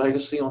building our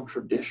legacy on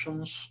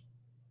traditions?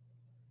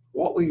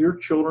 What will your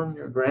children,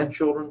 your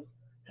grandchildren,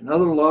 and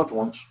other loved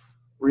ones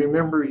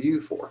remember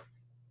you for?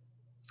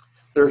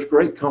 There's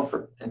great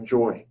comfort and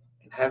joy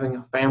in having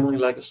a family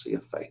legacy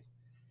of faith.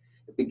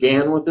 It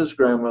began with his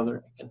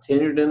grandmother,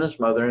 continued in his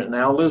mother, and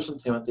now lives in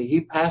Timothy.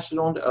 He passed it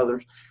on to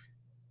others.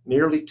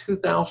 Nearly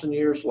 2,000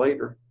 years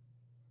later,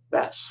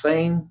 that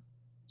same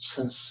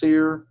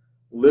sincere,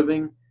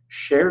 living,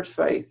 shared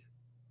faith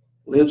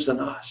lives in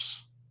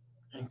us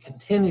and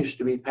continues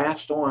to be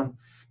passed on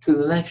to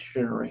the next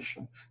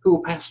generation, who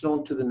will pass it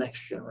on to the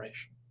next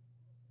generation.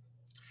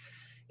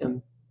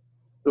 And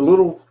the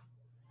little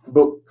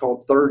book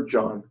called 3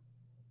 John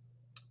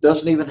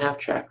doesn't even have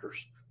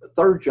chapters. But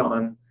 3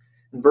 John,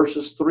 in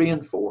verses 3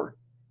 and 4,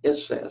 it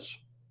says,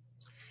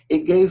 "It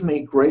gave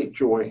me great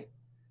joy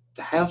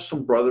to have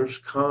some brothers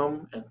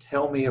come and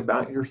tell me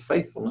about your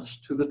faithfulness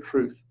to the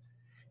truth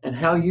and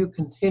how you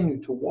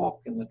continue to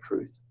walk in the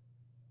truth.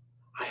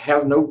 I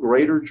have no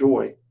greater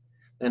joy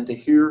than to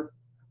hear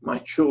my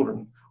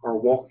children are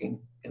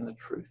walking in the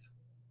truth."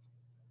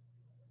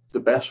 The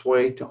best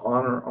way to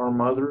honor our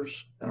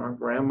mothers and our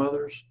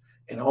grandmothers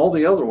and all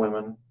the other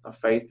women of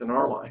faith in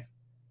our life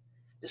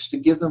is to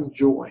give them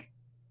joy,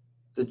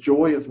 the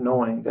joy of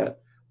knowing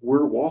that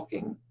we're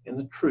walking in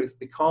the truth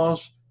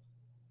because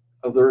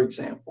of their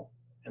example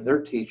and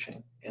their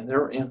teaching and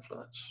their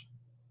influence.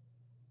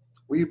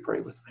 Will you pray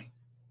with me?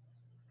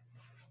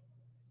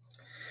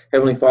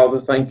 Heavenly Father,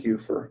 thank you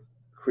for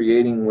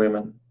creating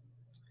women.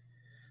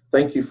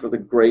 Thank you for the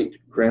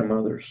great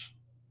grandmothers,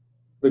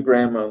 the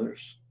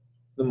grandmothers,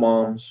 the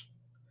moms.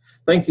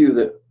 Thank you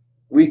that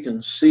we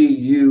can see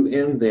you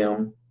in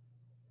them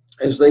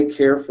as they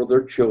care for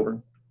their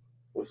children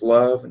with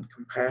love and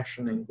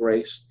compassion and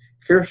grace,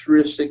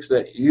 characteristics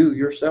that you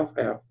yourself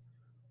have.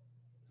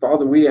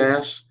 Father, we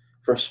ask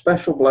for a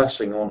special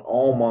blessing on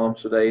all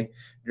moms today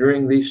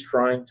during these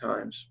trying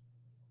times.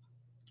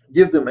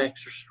 Give them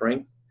extra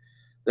strength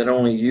that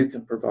only you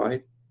can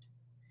provide.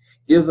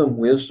 Give them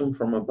wisdom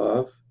from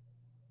above.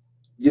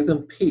 Give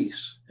them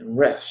peace and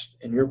rest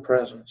in your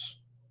presence.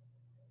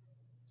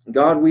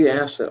 God, we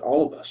ask that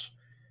all of us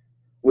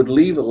would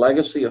leave a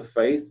legacy of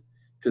faith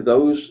to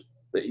those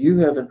that you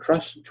have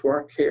entrusted to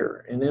our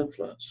care and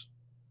influence.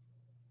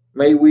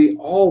 May we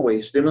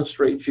always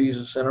demonstrate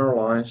Jesus in our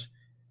lives.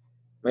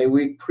 May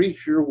we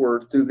preach your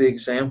word through the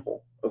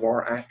example of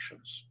our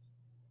actions.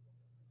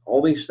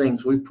 All these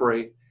things we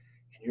pray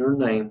in your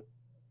name.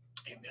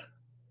 Amen.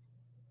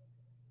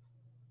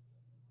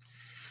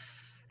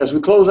 As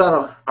we close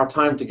out our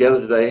time together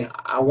today,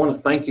 I want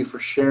to thank you for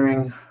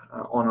sharing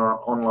on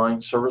our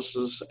online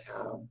services.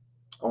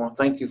 I want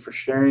to thank you for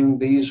sharing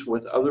these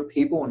with other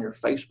people on your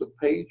Facebook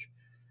page.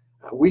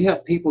 We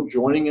have people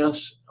joining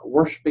us,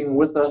 worshiping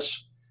with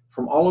us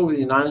from all over the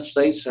United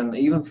States and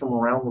even from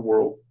around the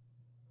world.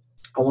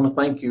 I want to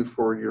thank you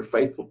for your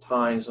faithful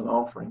tithes and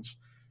offerings.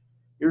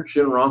 Your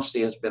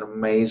generosity has been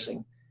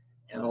amazing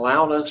and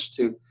allowed us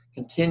to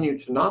continue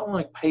to not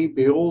only pay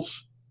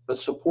bills, but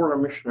support our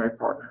missionary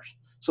partners.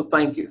 So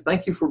thank you.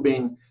 Thank you for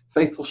being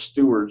faithful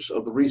stewards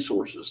of the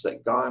resources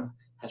that God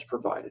has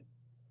provided.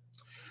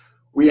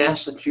 We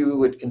ask that you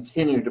would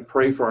continue to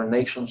pray for our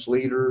nation's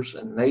leaders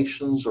and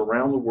nations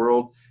around the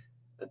world,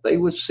 that they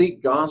would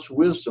seek God's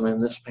wisdom in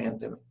this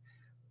pandemic.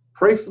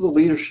 Pray for the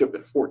leadership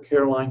at Fort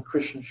Caroline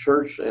Christian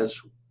Church as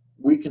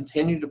we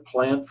continue to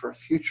plan for a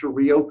future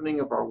reopening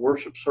of our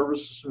worship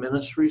services and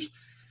ministries.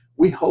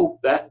 We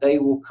hope that day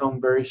will come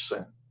very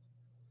soon.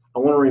 I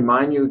want to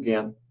remind you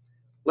again,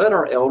 let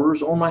our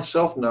elders or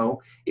myself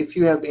know if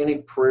you have any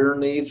prayer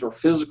needs or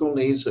physical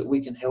needs that we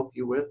can help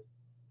you with.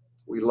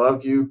 We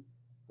love you.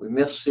 We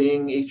miss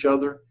seeing each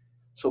other.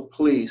 So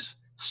please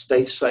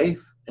stay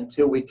safe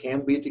until we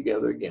can be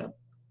together again.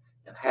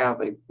 And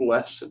have a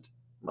blessed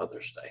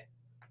Mother's Day.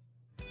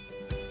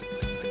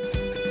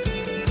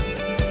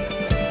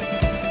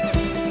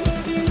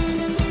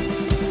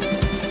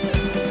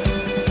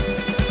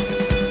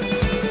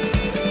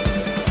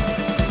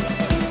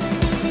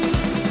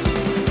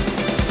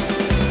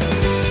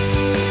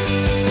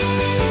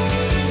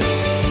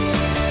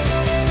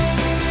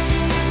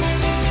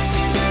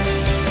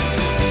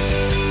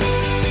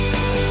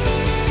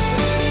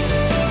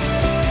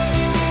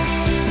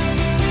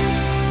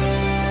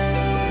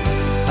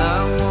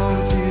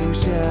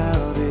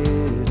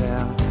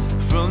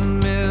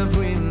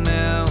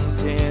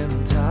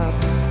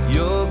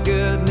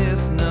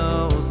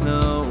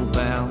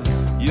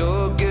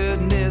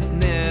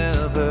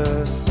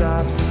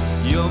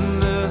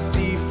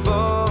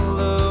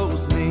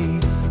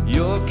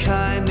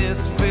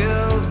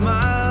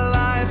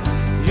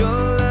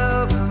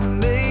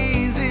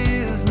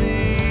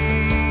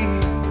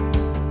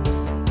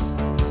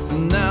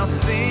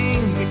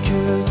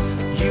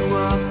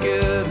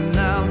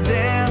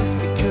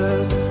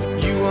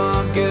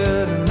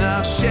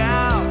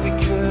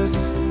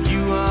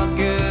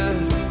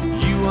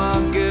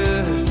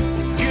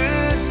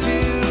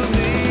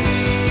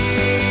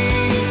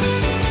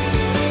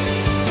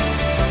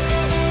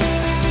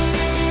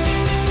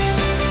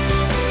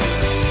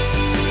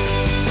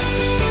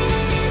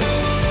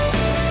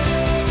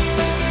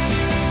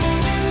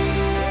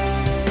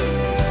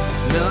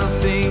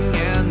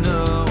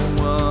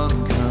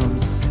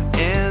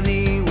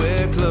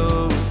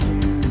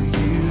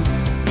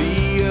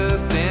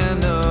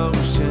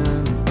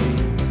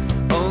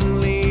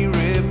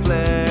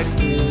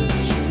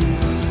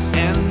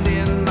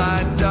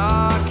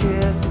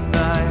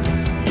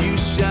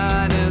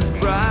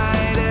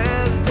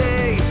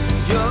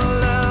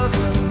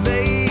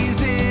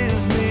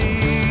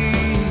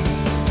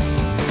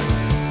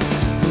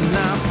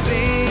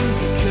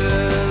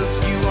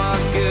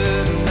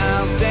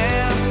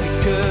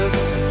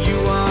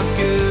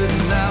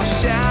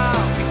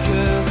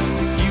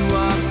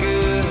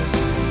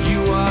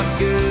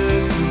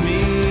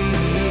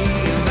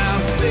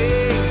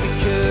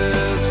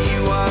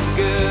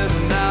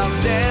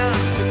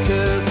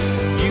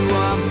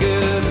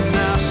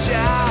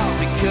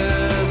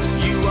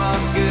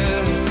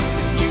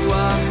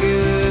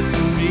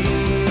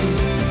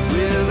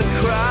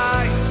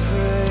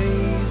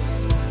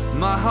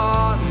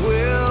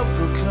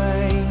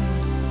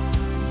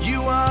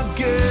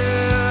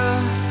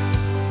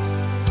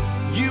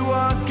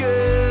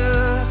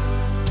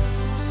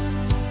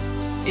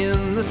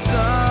 In the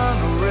sun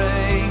or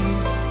rain,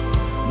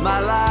 my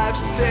life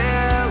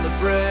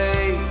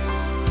celebrates.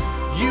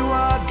 You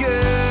are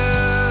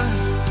good,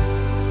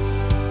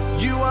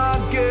 you are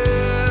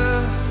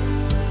good.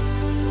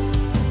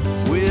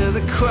 With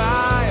a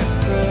cry